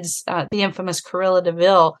besides the infamous Cruella de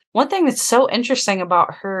Vil. One thing that's so interesting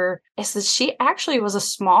about her is that she actually was a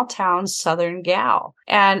small town Southern gal.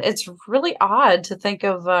 And it's really odd to think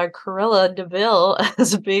of Cruella de Vil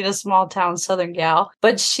as being a small town Southern gal.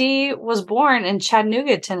 But she was born in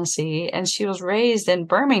Chattanooga, Tennessee, and she was raised in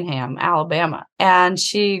Birmingham, Alabama. And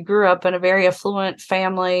she grew up in a very affluent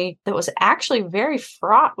family that was actually very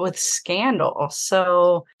fraught with scandal.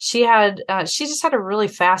 So she just had a really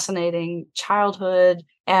fascinating childhood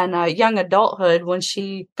and young adulthood when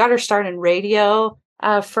she got her start in radio.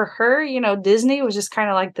 For her, Disney was just kind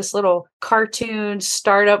of like this little cartoon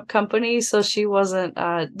startup company. So she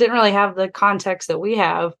didn't really have the context that we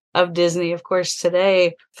have of Disney, of course,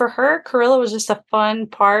 today. For her, Cruella was just a fun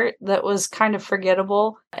part that was kind of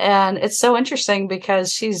forgettable. And it's so interesting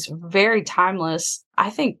because she's very timeless. I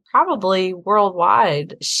think probably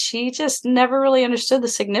worldwide. She just never really understood the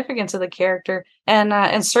significance of the character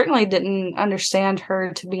and certainly didn't understand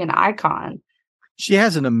her to be an icon. She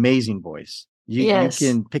has an amazing voice. Yes. You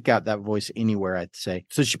can pick out that voice anywhere, I'd say.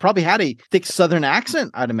 So she probably had a thick Southern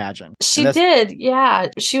accent, I'd imagine. She did, yeah.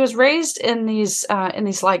 She was raised in these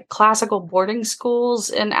like classical boarding schools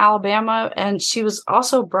in Alabama, and she was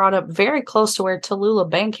also brought up very close to where Tallulah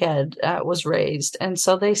Bankhead was raised, and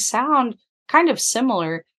so they sound kind of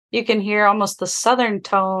similar. You can hear almost the Southern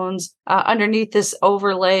tones underneath this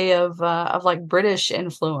overlay of like British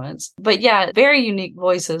influence. But yeah, very unique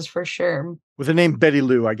voices for sure. With the name Betty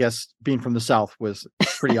Lou, I guess being from the South was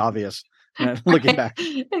pretty obvious looking back.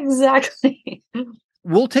 Exactly.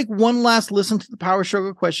 We'll take one last listen to the Power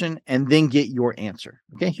Struggle question and then get your answer.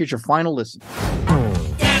 Okay, here's your final listen.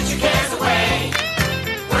 Dance your cares away.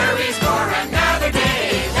 Worries for another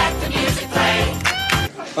day. Let the music play.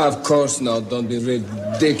 Of course not. Don't be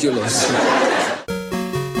ridiculous.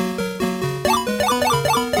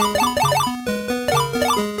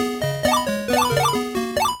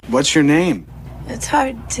 What's your name? It's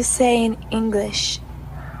hard to say in English.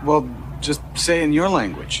 Well, just say in your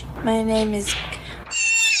language. My name is...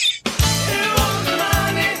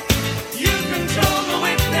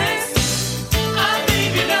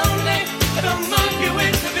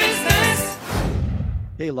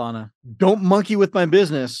 Hey, Lana, don't monkey with my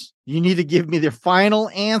business. You need to give me the final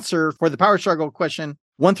answer for the Power Struggle question.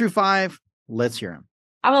 1 through 5. Let's hear them.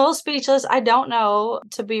 I'm a little speechless. I don't know,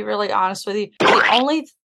 to be really honest with you. The only...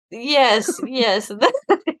 Yes,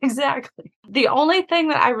 exactly. The only thing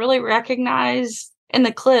that I really recognize in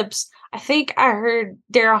the clips, I think I heard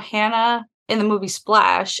Daryl Hannah in the movie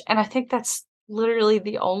Splash, and I think that's literally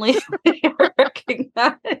the only thing I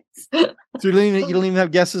recognize. So you don't even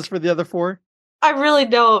have guesses for the other 4? I really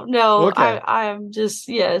don't know. Okay. I'm just,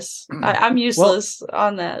 yes, I'm useless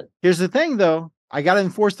on that. Here's the thing, though. I got to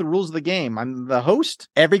enforce the rules of the game. I'm the host.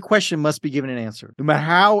 Every question must be given an answer. No matter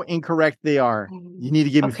how incorrect they are, you need to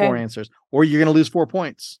give me 4 answers or you're going to lose 4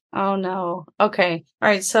 points. Oh, no. Okay. All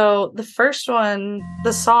right. So the first one,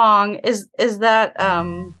 the song is that,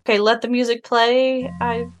 okay, Let the Music Play,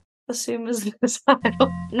 I assume is the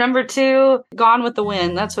title. Number 2, Gone with the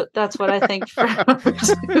Wind. That's what I think for number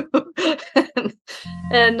 2.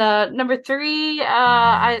 and number 3,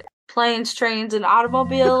 Planes, Trains, and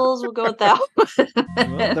Automobiles. We'll go with that one.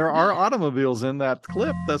 Well, there are automobiles in that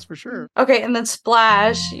clip, that's for sure. Okay, and then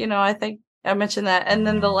Splash, I think I mentioned that. And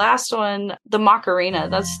then the last one, the Macarena.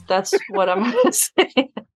 That's what I'm going to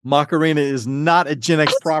say. Macarena is not a Gen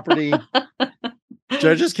X property.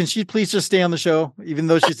 Judges, can she please just stay on the show, even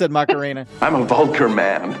though she said Macarena? I'm a vulgar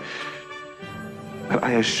man. But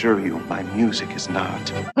I assure you, my music is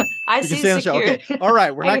not. I You can see stay on the show. security. Okay. All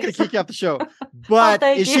right. We're not going to kick you off the show. But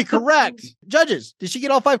thank is you. she correct? Judges, did she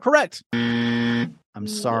get all 5 correct? I'm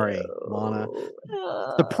sorry, Lana.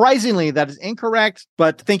 Surprisingly, that is incorrect,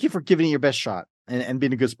 but thank you for giving it your best shot and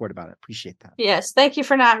being a good sport about it. Appreciate that. Yes, thank you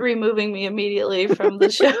for not removing me immediately from the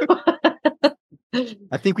show.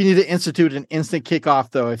 I think we need to institute an instant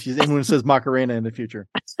kickoff, though, if anyone says Macarena in the future.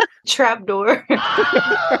 Trapdoor.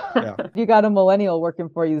 You got a millennial working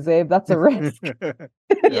for you, Zabe. That's a risk.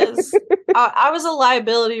 Yes. I was a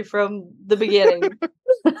liability from the beginning.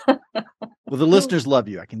 Well, the listeners love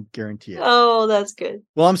you. I can guarantee it. Oh, that's good.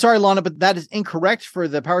 Well, I'm sorry, Lana, but that is incorrect for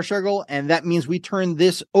the power struggle. And that means we turn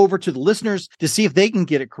this over to the listeners to see if they can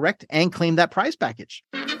get it correct and claim that prize package.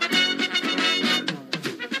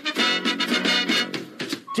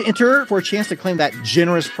 To enter for a chance to claim that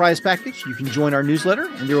generous prize package, you can join our newsletter,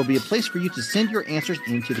 and there will be a place for you to send your answers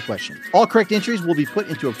into the question. All correct entries will be put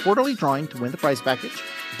into a quarterly drawing to win the prize package.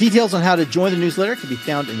 Details on how to join the newsletter can be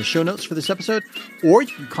found in the show notes for this episode, or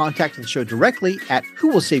you can contact the show directly at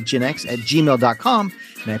whowillsavegenx@gmail.com,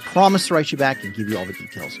 and I promise to write you back and give you all the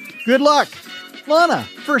details. Good luck! Lana,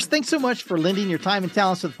 first, thanks so much for lending your time and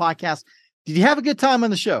talents to the podcast. Did you have a good time on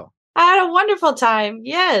the show? I had a wonderful time.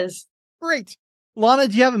 Yes. Great. Lana,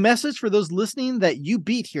 do you have a message for those listening that you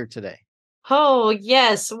beat here today? Oh,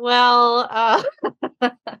 yes. Well,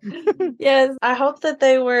 yes, I hope that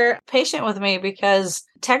they were patient with me because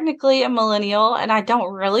technically a millennial and I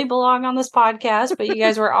don't really belong on this podcast, but you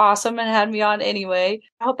guys were awesome and had me on anyway.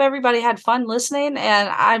 I hope everybody had fun listening, and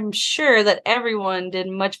I'm sure that everyone did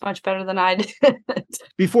much, much better than I did.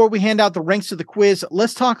 Before we hand out the ranks to the quiz,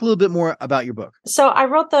 let's talk a little bit more about your book. So I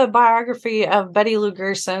wrote the biography of Betty Lou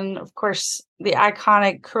Gerson, of course, the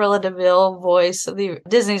iconic Cruella de Vil voice of the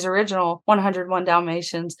Disney's original 101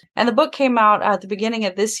 Dalmatians. And the book came out at the beginning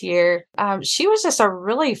of this year. She was just a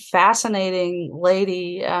really fascinating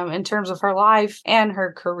lady in terms of her life and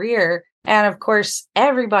her career. And of course,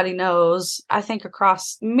 everybody knows, I think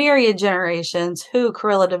across myriad generations, who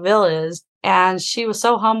Cruella de Vil is. And she was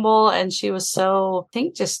so humble and she was so, I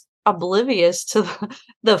think, just oblivious to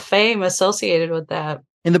the fame associated with that.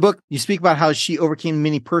 In the book, you speak about how she overcame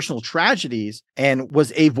many personal tragedies and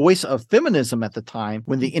was a voice of feminism at the time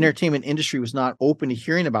when the entertainment industry was not open to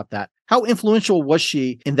hearing about that. How influential was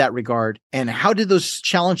she in that regard? And how did those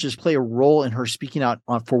challenges play a role in her speaking out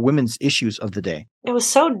for women's issues of the day? It was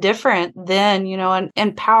so different then, and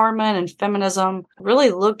empowerment and feminism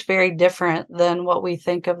really looked very different than what we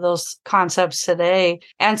think of those concepts today.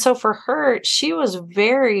 And so for her, she was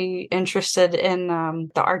very interested in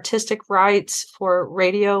the artistic rights for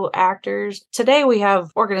radio actors. Today we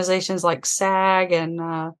have organizations like SAG and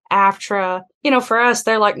AFTRA. For us,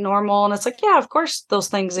 they're like normal. And it's like, yeah, of course those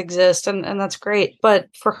things exist. And that's great. But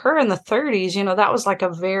for her in the 30s, that was like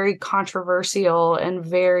a very controversial and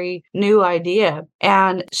very new idea.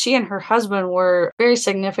 And she and her husband were very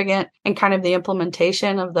significant in kind of the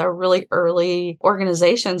implementation of the really early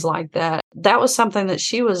organizations like that. That was something that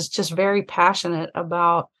she was just very passionate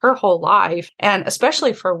about her whole life. And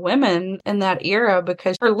especially for women in that era,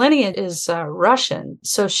 because her lineage is Russian.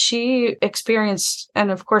 So she experienced,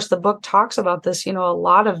 and of course the book talks about this, a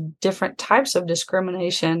lot of different types of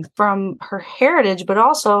discrimination from her heritage, but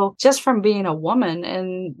also just from being a woman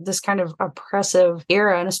in this kind of oppressive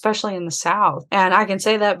era, and especially in the South. And I can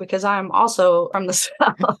say that because I'm also from the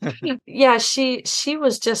South. Yeah, she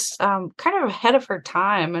was just kind of ahead of her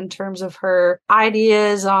time in terms of her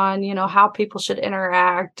ideas on, how people should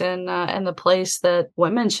interact and the place that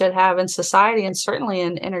women should have in society and certainly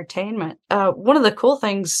in entertainment. One of the cool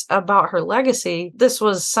things about her legacy, this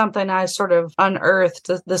was something I sort of unearthed.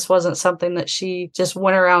 This wasn't something that she just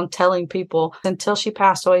went around telling people. Until she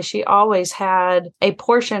passed away, she always had a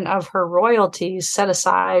portion of her royalties set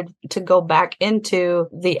aside to go back into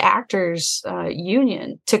the actors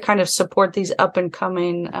union to kind of support these up and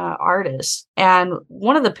coming artists. And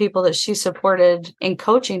one of the people that she supported in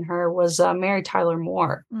coaching her was Mary Tyler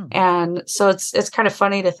Moore. And so it's kind of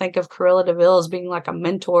funny to think of Cruella de Vil as being like a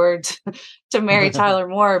mentor to Mary Tyler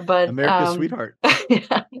Moore, but America's sweetheart.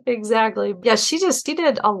 Yeah, exactly. Yeah, she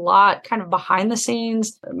did a lot kind of behind the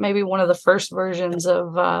scenes, maybe one of the first versions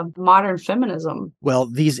of modern feminism. Well,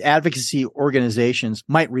 these advocacy organizations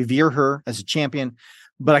might revere her as a champion,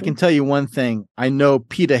 but I can tell you one thing. I know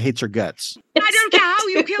PETA hates her guts. I don't care how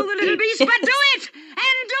you kill the little beast, but do it!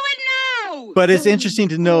 And do it now! But it's interesting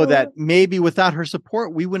to know that maybe without her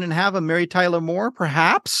support, we wouldn't have a Mary Tyler Moore,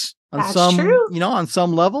 perhaps. On That's some, true. on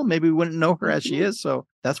some level, maybe we wouldn't know her as she is. So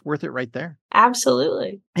that's worth it right there.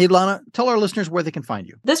 Absolutely. Hey, Lana, tell our listeners where they can find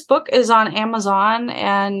you. This book is on Amazon,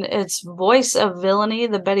 and it's Voice of Villainy,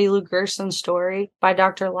 the Betty Lou Gerson story by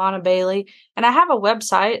Dr. Lona Bailey. And I have a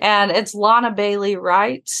website, and it's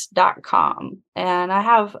LonaBaileyWrites.com. And I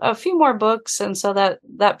have a few more books, and so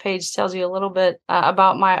that page tells you a little bit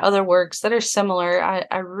about my other works that are similar.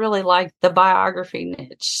 I really like the biography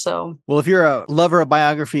niche. So, well, if you're a lover of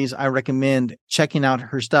biographies, I recommend checking out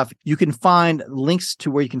her stuff. You can find links to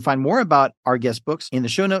where you can find more about our guest books in the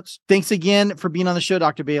show notes. Thanks again for being on the show,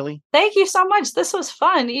 Dr. Bailey. Thank you so much. This was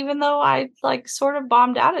fun, even though I sort of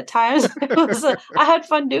bombed out at times. I had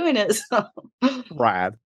fun doing it. So.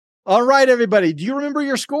 Rad. All right, everybody. Do you remember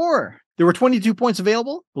your score? There were 22 points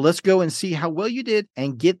available. Well, let's go and see how well you did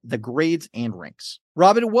and get the grades and ranks.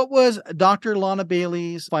 Robin, what was Dr. Lona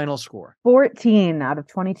Bailey's final score? 14 out of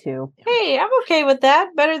 22. Hey, I'm okay with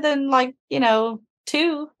that. Better than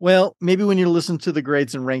 2. Well, maybe when you listen to the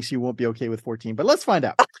grades and ranks, you won't be okay with 14, but let's find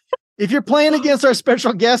out. If you're playing against our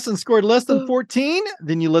special guest and scored less than 14,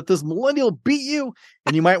 then you let this millennial beat you,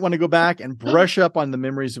 and you might want to go back and brush up on the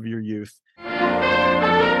memories of your youth.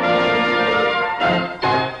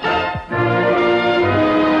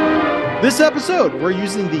 This episode, we're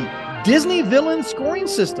using the Disney villain scoring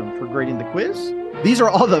system for grading the quiz. These are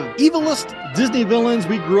all the evilest Disney villains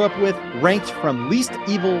we grew up with, ranked from least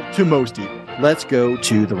evil to most evil. Let's go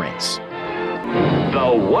to the ranks.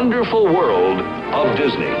 The Wonderful World of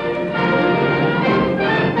Disney.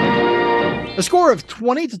 A score of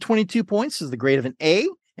 20 to 22 points is the grade of an A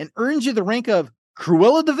and earns you the rank of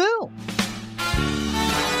Cruella de Vil.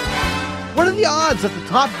 What are the odds that the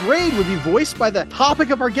top grade would be voiced by the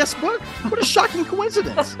topic of our guest book? What a shocking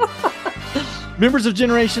coincidence. Members of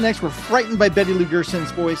Generation X were frightened by Betty Lou Gerson's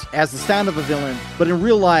voice as the sound of a villain, but in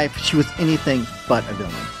real life, she was anything but a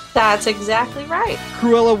villain. That's exactly right.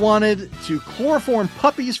 Cruella wanted to chloroform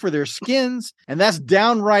puppies for their skins, and that's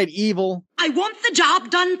downright evil. I want the job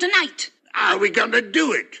done tonight. How are we gonna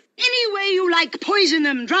do it? Any way you like. Poison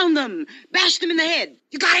them, drown them, bash them in the head.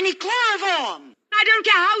 You got any chloroform? I don't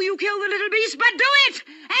care how you kill the little beast, but do it!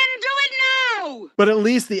 And do it now! But at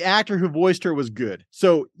least the actor who voiced her was good.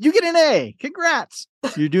 So you get an A. Congrats.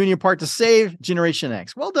 You're doing your part to save Generation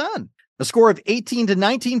X. Well done. A score of 18 to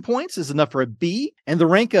 19 points is enough for a B, and the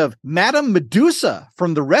rank of Madame Medusa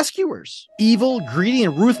from The Rescuers. Evil, greedy,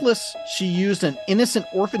 and ruthless, she used an innocent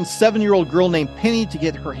orphan 7-year-old girl named Penny to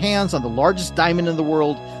get her hands on the largest diamond in the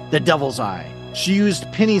world, the Devil's Eye. She used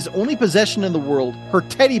Penny's only possession in the world, her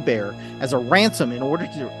teddy bear, as a ransom in order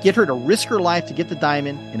to get her to risk her life to get the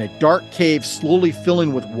diamond in a dark cave slowly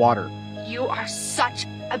filling with water. You are such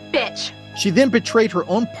a bitch. She then betrayed her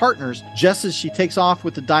own partners just as she takes off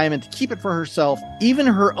with the diamond to keep it for herself. Even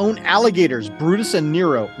her own alligators, Brutus and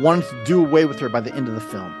Nero, wanted to do away with her by the end of the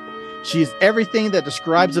film. She is everything that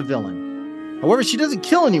describes a villain. However, she doesn't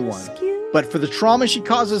kill anyone. But for the trauma she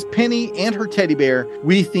causes Penny and her teddy bear,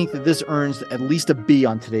 we think that this earns at least a B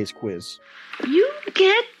on today's quiz. You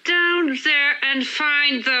get down there and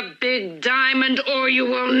find the big diamond, or you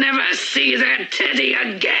will never see that teddy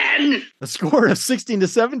again. A score of 16 to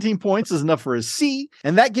 17 points is enough for a C,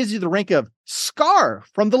 and that gives you the rank of Scar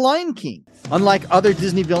from The Lion King. Unlike other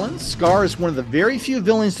Disney villains, Scar is one of the very few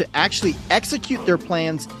villains to actually execute their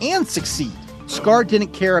plans and succeed. Scar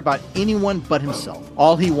didn't care about anyone but himself.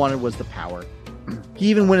 All he wanted was the power. He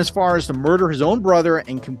even went as far as to murder his own brother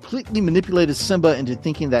and completely manipulated Simba into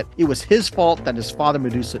thinking that it was his fault that his father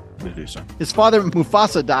his father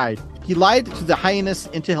Mufasa died. He lied to the hyenas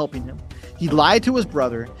into helping him. He lied to his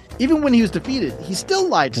brother. Even when he was defeated, he still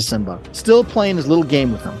lied to Simba, still playing his little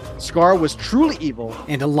game with him. Scar was truly evil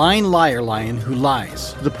and a lying lion who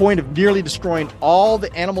lies, to the point of nearly destroying all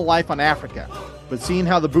the animal life on Africa. But seeing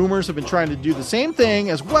how the boomers have been trying to do the same thing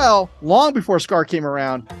as well, long before Scar came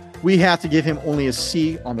around, we have to give him only a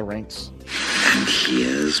C on the ranks. And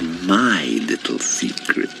here's my little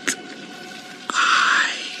secret.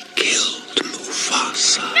 I killed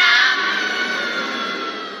Mufasa.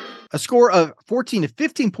 A score of 14 to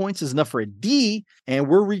 15 points is enough for a D, and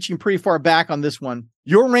we're reaching pretty far back on this one.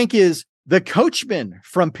 Your rank is the Coachman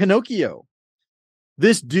from Pinocchio.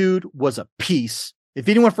 This dude was a piece. If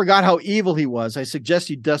anyone forgot how evil he was, I suggest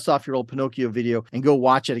you dust off your old Pinocchio video and go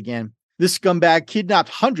watch it again. This scumbag kidnapped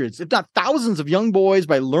hundreds, if not thousands, of young boys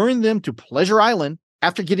by luring them to Pleasure Island.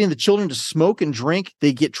 After getting the children to smoke and drink,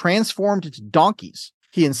 they get transformed into donkeys.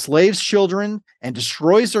 He enslaves children and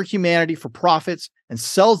destroys their humanity for profits and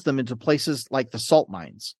sells them into places like the salt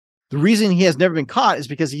mines. The reason he has never been caught is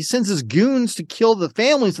because he sends his goons to kill the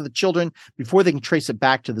families of the children before they can trace it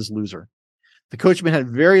back to this loser. The Coachman had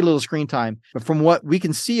very little screen time, but from what we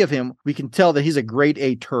can see of him, we can tell that he's a grade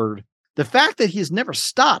A turd. The fact that he has never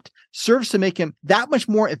stopped serves to make him that much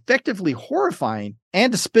more effectively horrifying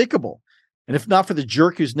and despicable. And if not for the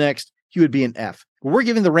jerk who's next, he would be an F. But we're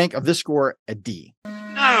giving the rank of this score a D.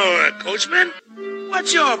 Now, Coachman,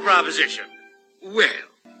 what's your proposition? Well,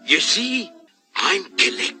 you see, I'm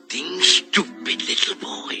collecting stupid little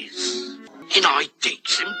boys. And I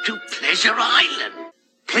takes them to Pleasure Island.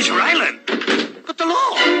 Pleasure Island? But the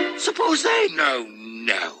law, suppose they...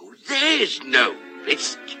 No, there's no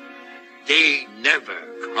risk. They never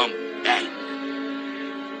come back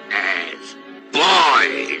as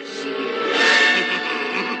boys.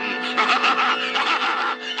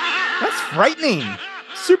 That's frightening.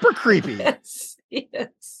 Super creepy.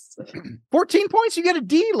 Yes. 14 points. You get a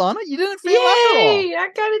D, Lana. You didn't fail after all. Yay! I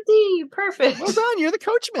got a D. Perfect. Well done. You're the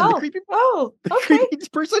coachman. Oh, The creepy, okay. creepy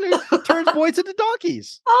person who turns boys into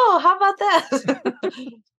donkeys. Oh, how about that?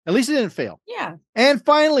 At least it didn't fail. Yeah. And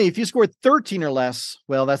finally, if you scored 13 or less,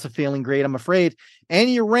 well, that's a failing grade, I'm afraid.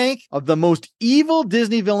 And your rank of the most evil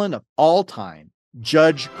Disney villain of all time,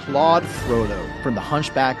 Judge Claude Frodo from The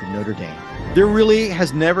Hunchback of Notre Dame. There really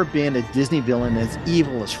has never been a Disney villain as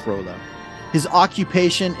evil as Frodo. His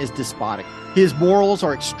occupation is despotic. His morals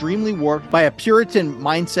are extremely warped by a Puritan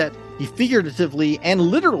mindset. He figuratively and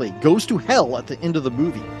literally goes to hell at the end of the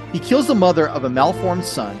movie. He kills the mother of a malformed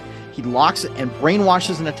son. He locks and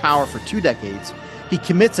brainwashes in a tower for 2 decades. He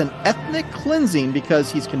commits an ethnic cleansing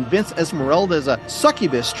because he's convinced Esmeralda is a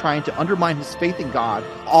succubus trying to undermine his faith in God.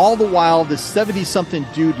 All the while, this 70-something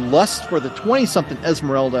dude lusts for the 20-something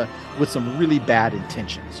Esmeralda with some really bad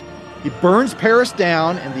intentions. He burns Paris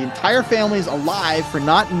down, and the entire family is alive for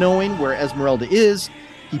not knowing where Esmeralda is.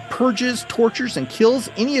 He purges, tortures, and kills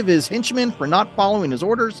any of his henchmen for not following his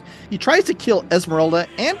orders. He tries to kill Esmeralda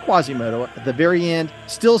and Quasimodo at the very end,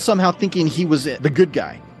 still somehow thinking he was the good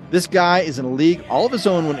guy. This guy is in a league all of his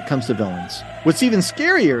own when it comes to villains. What's even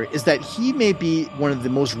scarier is that he may be one of the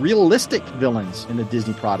most realistic villains in the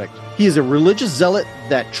Disney product. He is a religious zealot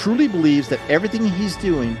that truly believes that everything he's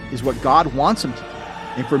doing is what God wants him to do.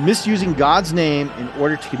 And for misusing God's name in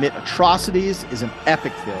order to commit atrocities is an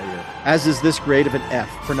epic failure, as is this grade of an F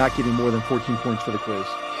for not getting more than 14 points for the quiz.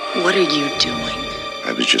 What are you doing?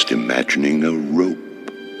 I was just imagining a rope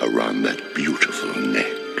around that beautiful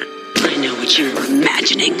neck. I know what you're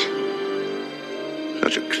imagining.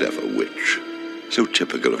 Such a clever witch. So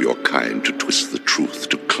typical of your kind to twist the truth,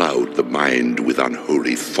 to cloud the mind with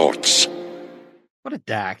unholy thoughts. What a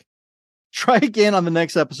dack. Try again on the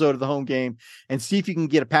next episode of the home game and see if you can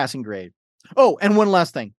get a passing grade. Oh, and one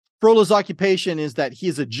last thing. Frollo's occupation is that he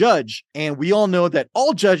is a judge, and we all know that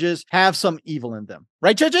all judges have some evil in them.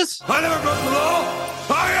 Right, judges? I never broke the law.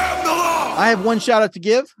 I am the law. I have one shout out to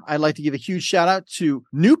give. I'd like to give a huge shout out to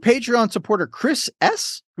new Patreon supporter Chris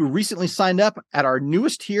S., who recently signed up at our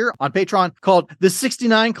newest tier on Patreon called the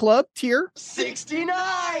 69 Club tier.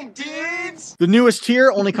 69, dudes. The newest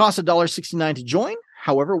tier only costs $1.69 to join.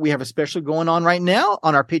 However, we have a special going on right now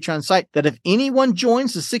on our Patreon site that if anyone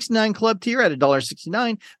joins the 69 Club tier at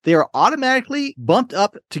 $1.69, they are automatically bumped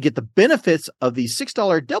up to get the benefits of the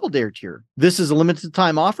 $6 Double Dare tier. This is a limited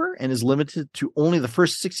time offer and is limited to only the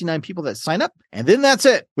first 69 people that sign up. And then that's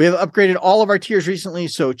it. We have upgraded all of our tiers recently,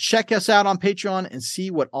 so check us out on Patreon and see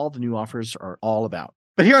what all the new offers are all about.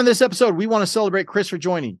 But here on this episode, we want to celebrate Chris for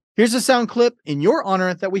joining. Here's a sound clip in your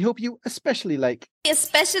honor that we hope you especially like.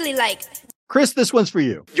 Especially like... Chris, this one's for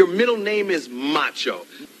you. Your middle name is Macho.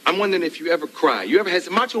 I'm wondering if you ever cry. Has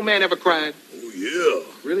Macho Man ever cried? Oh, yeah.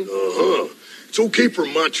 Really? Uh-huh. It's okay for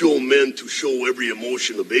macho men to show every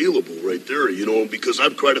emotion available right there, because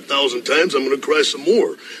I've cried 1,000 times, I'm going to cry some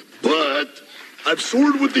more. But I've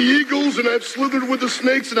soared with the eagles, and I've slithered with the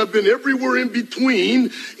snakes, and I've been everywhere in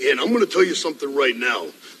between. And I'm going to tell you something right now.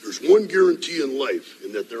 There's one guarantee in life,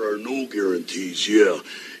 and that there are no guarantees, yeah.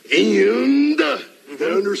 And... I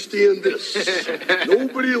understand this.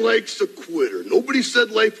 Nobody likes a quitter. Nobody said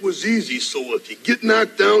life was easy, so if you get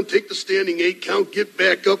knocked down, take the standing 8 count, get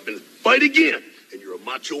back up, and fight again. And you're a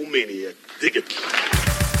macho maniac. Dig it.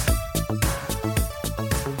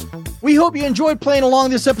 We hope you enjoyed playing along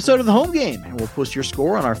this episode of the home game, and we'll post your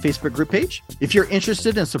score on our Facebook group page. If you're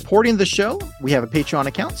interested in supporting the show, we have a Patreon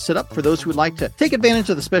account set up for those who would like to take advantage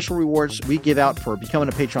of the special rewards we give out for becoming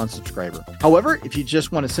a Patreon subscriber. However, if you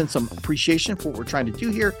just want to send some appreciation for what we're trying to do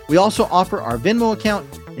here, we also offer our Venmo account,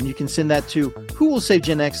 and you can send that to Who Will Save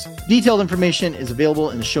Gen X. Detailed information is available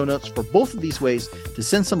in the show notes for both of these ways to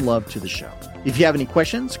send some love to the show. If you have any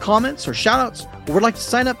questions, comments, or shoutouts, or would like to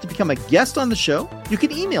sign up to become a guest on the show, you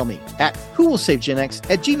can email me at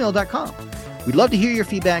whowillsavegenx@gmail.com. We'd love to hear your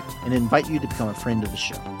feedback and invite you to become a friend of the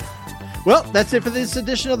show. Well, that's it for this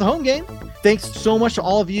edition of the home game. Thanks so much to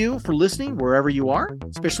all of you for listening wherever you are,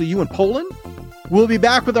 especially you in Poland. We'll be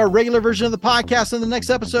back with our regular version of the podcast in the next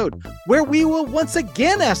episode, where we will once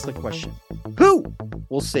again ask the question, who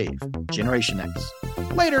will save Generation X?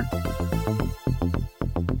 Later.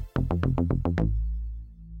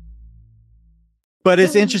 But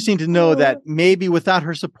it's interesting to know that maybe without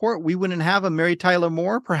her support, we wouldn't have a Mary Tyler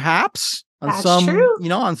Moore, perhaps. That's true.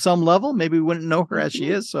 On some level, maybe we wouldn't know her as she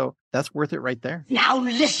is. So that's worth it right there. Now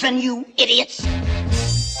listen, you idiots.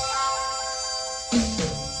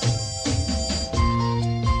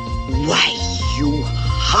 Why, you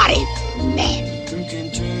horrid man. Who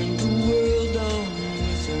can turn the world on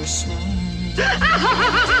with her smile?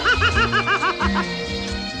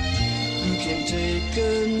 Who can take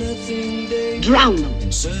a nothing day Drown them.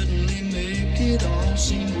 and suddenly make it all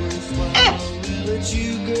seem worthwhile? Well, it's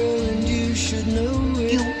you, girl, and you should know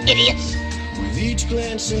it. You idiots. With each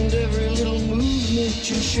glance and every little movement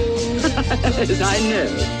you show. I know.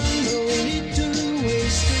 No need to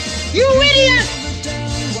waste it. You idiots!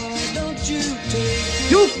 Why don't you take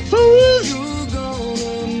it? You fools! You're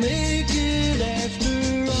gonna make it after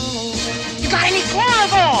all. You got any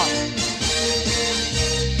clothes on?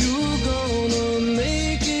 You're gonna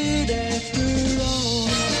make it after all.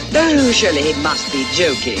 Oh, surely he must be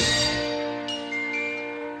joking.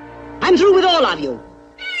 I'm through with all of you.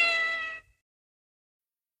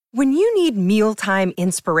 When you need mealtime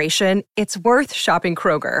inspiration, it's worth shopping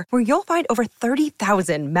Kroger, where you'll find over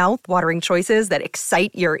 30,000 mouth-watering choices that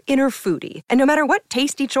excite your inner foodie. And no matter what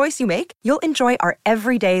tasty choice you make, you'll enjoy our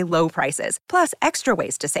everyday low prices, plus extra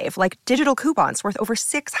ways to save, like digital coupons worth over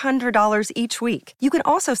 $600 each week. You can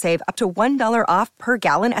also save up to $1 off per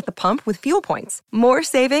gallon at the pump with fuel points. More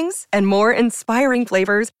savings and more inspiring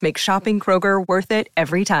flavors make shopping Kroger worth it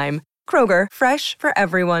every time. Kroger, fresh for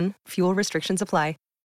everyone. Fuel restrictions apply.